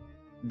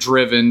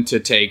driven to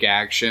take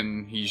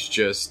action. He's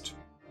just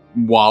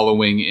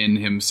wallowing in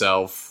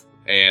himself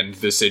and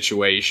the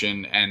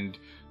situation, and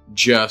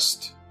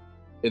just,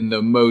 in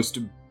the most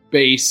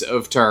base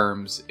of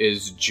terms,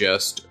 is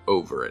just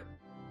over it.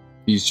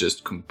 He's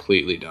just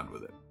completely done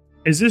with it.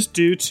 Is this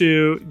due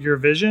to your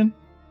vision?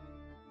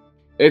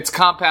 It's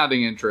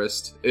compounding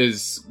interest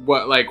is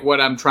what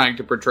I'm trying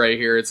to portray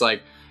here. It's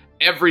like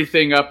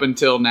everything up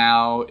until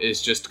now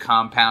is just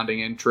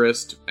compounding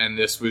interest, and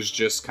this was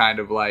just kind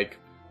of like,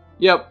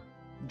 yep,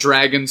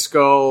 dragon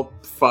skull,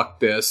 fuck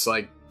this.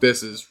 Like,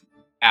 this is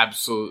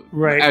absolute.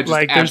 Right,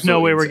 like there's no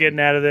way we're getting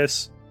out of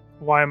this.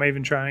 Why am I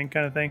even trying,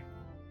 kind of thing?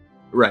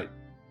 Right.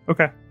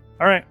 Okay.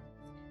 All right.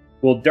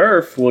 Well,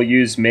 Durf will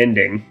use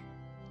mending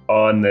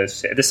on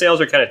this. The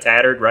sails are kind of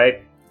tattered,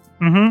 right?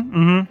 Mm-hmm.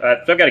 Mm-hmm.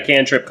 So I've got a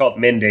cantrip called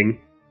Mending.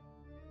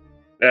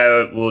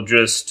 We'll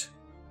just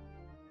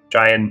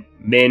try and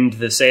mend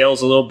the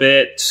sails a little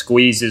bit,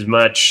 squeeze as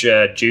much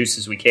juice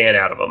as we can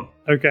out of them.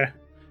 Okay.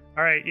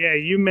 All right. Yeah,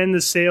 you mend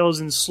the sails,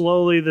 and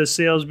slowly the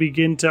sails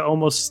begin to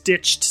almost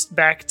stitch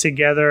back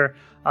together.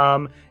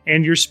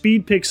 And your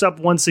speed picks up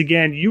once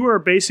again. You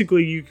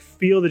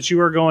feel that you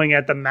are going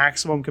at the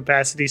maximum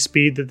capacity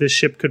speed that this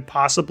ship could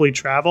possibly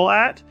travel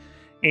at.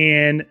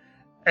 And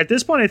at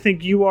this point, I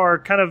think you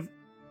are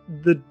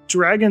the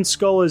dragon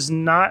skull is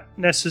not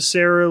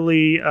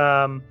necessarily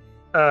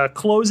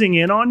closing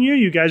in on you.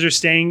 You guys are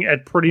staying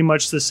at pretty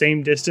much the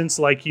same distance,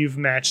 like you've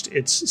matched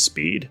its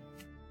speed.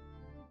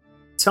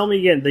 Tell me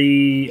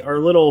again, our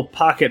little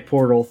pocket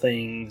portal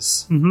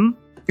things. Mm-hmm.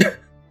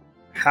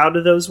 How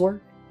do those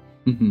work?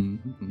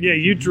 Yeah,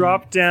 you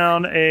drop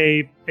down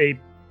a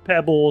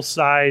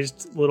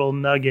pebble-sized little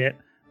nugget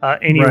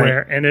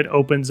anywhere, and it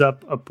opens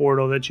up a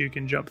portal that you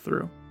can jump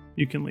through.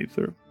 You can leap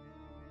through.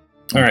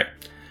 All right.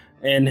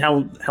 And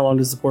how long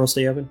does the portal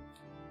stay open?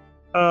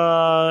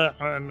 I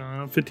don't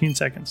know, 15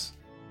 seconds,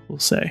 we'll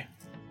say.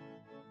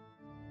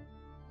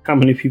 How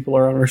many people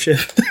are on our ship?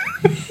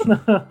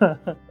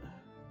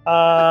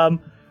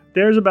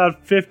 There's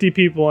about 50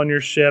 people on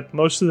your ship.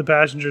 Most of the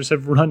passengers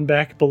have run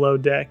back below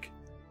deck.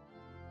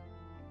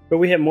 But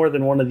we have more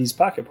than one of these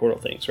pocket portal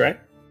things, right?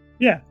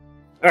 Yeah.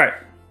 All right.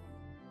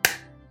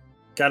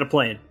 Got a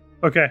plan.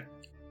 Okay.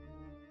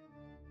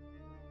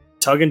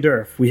 Tug and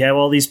Durf, we have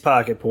all these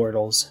pocket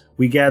portals.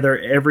 We gather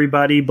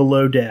everybody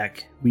below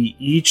deck. We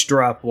each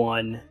drop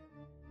one,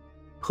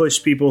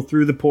 push people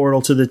through the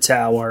portal to the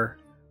tower.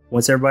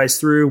 Once everybody's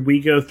through,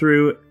 we go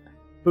through.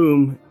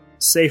 Boom.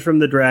 Safe from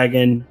the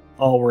dragon.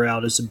 All we're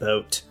out is a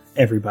boat.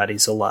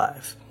 Everybody's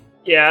alive.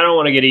 Yeah, I don't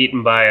want to get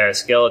eaten by a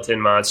skeleton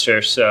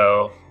monster,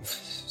 so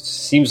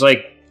seems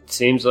like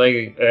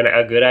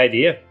a good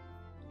idea.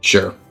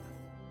 Sure.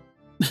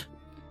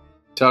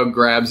 Tug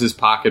grabs his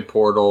pocket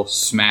portal,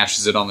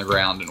 smashes it on the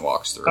ground, and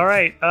walks through. All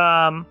right.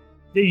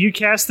 You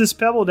cast this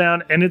pebble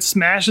down, and it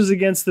smashes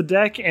against the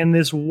deck, and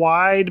this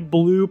wide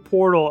blue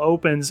portal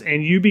opens,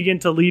 and you begin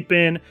to leap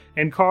in.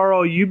 And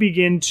Carl, you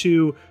begin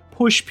to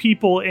push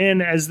people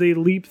in as they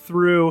leap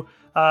through.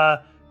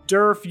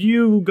 Durf,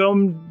 you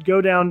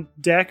go down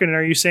deck, and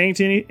are you saying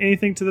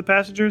anything to the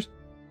passengers?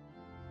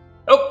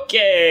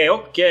 Okay.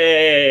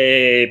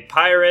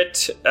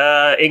 Pirate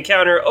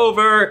encounter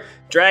over.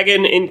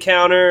 Dragon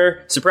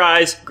encounter.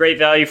 Surprise. Great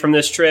value from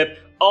this trip.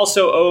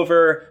 Also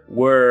over.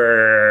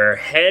 We're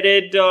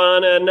headed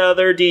on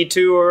another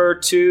detour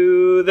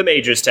to the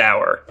Mage's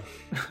Tower.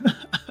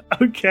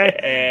 Okay.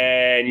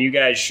 And you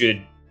guys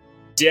should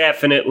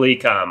definitely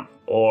come,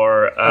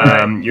 or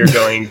you're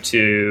going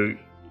to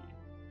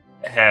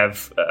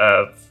have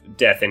a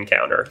death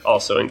encounter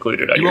also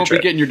included on you your won't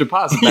trip. be getting your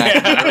deposit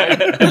back.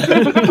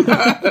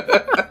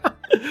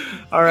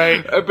 All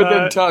right. But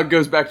then Tug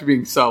goes back to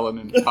being sullen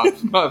and pops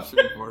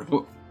through the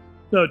portal.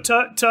 No,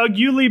 Tug,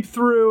 you leap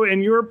through,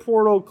 and your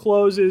portal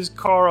closes.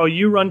 Carl,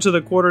 you run to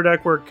the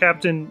quarterdeck where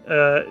Captain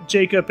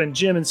Jacob and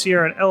Jim and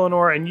Sierra and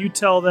Eleanor, and you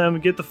tell them,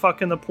 get the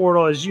fuck in the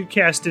portal as you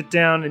cast it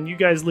down, and you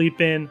guys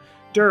leap in.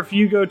 Durf,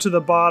 you go to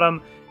the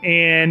bottom,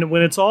 and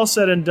when it's all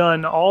said and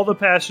done, all the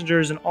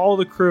passengers and all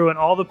the crew and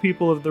all the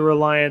people of the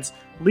Reliance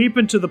leap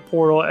into the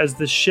portal as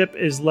the ship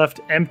is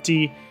left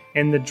empty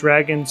and the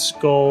dragon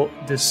skull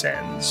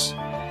descends.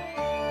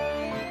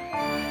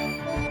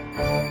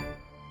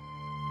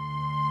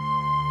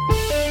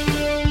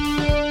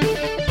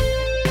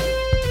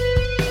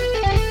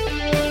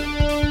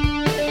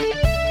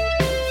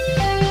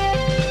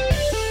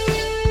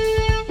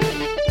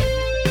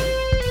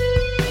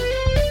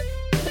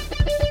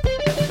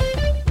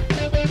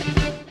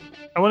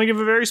 I want to give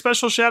a very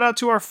special shout out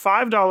to our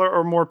 $5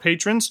 or more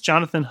patrons,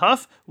 Jonathan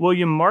Huff,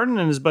 William Martin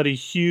and his buddy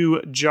Hugh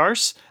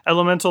Jars,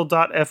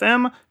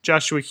 Elemental.fm,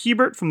 Joshua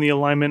Hebert from the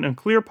Alignment and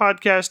Clear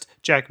podcast,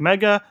 Jack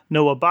Mega,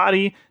 Noah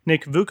Body,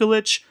 Nick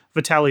Vukolich,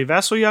 Vitaly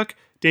Vasylyuk,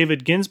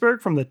 David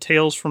Ginsberg from the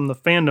Tales from the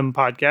Fandom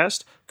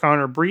podcast,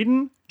 Connor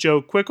Breeden,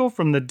 Joe Quickle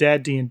from the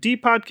Dad D&D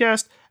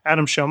podcast,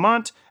 Adam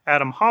Chaumont,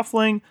 Adam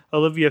Hoffling,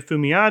 Olivia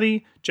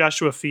Fumiati,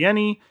 Joshua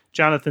Fieni,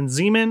 Jonathan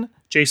Zeman,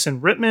 Jason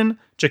Rittman,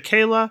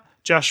 Jakayla,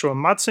 Joshua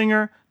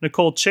Motzinger,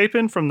 Nicole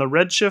Chapin from the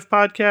Redshift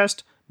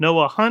podcast,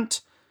 Noah Hunt,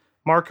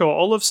 Marco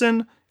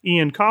Olofsson,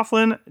 Ian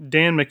Coughlin,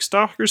 Dan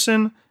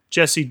McStalkerson,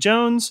 Jesse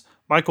Jones,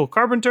 Michael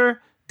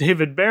Carpenter,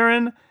 David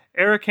Barron,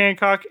 Eric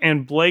Hancock,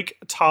 and Blake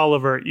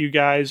Tolliver. You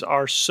guys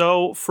are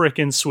so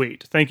frickin'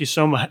 sweet. Thank you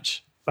so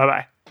much.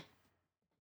 Bye-bye.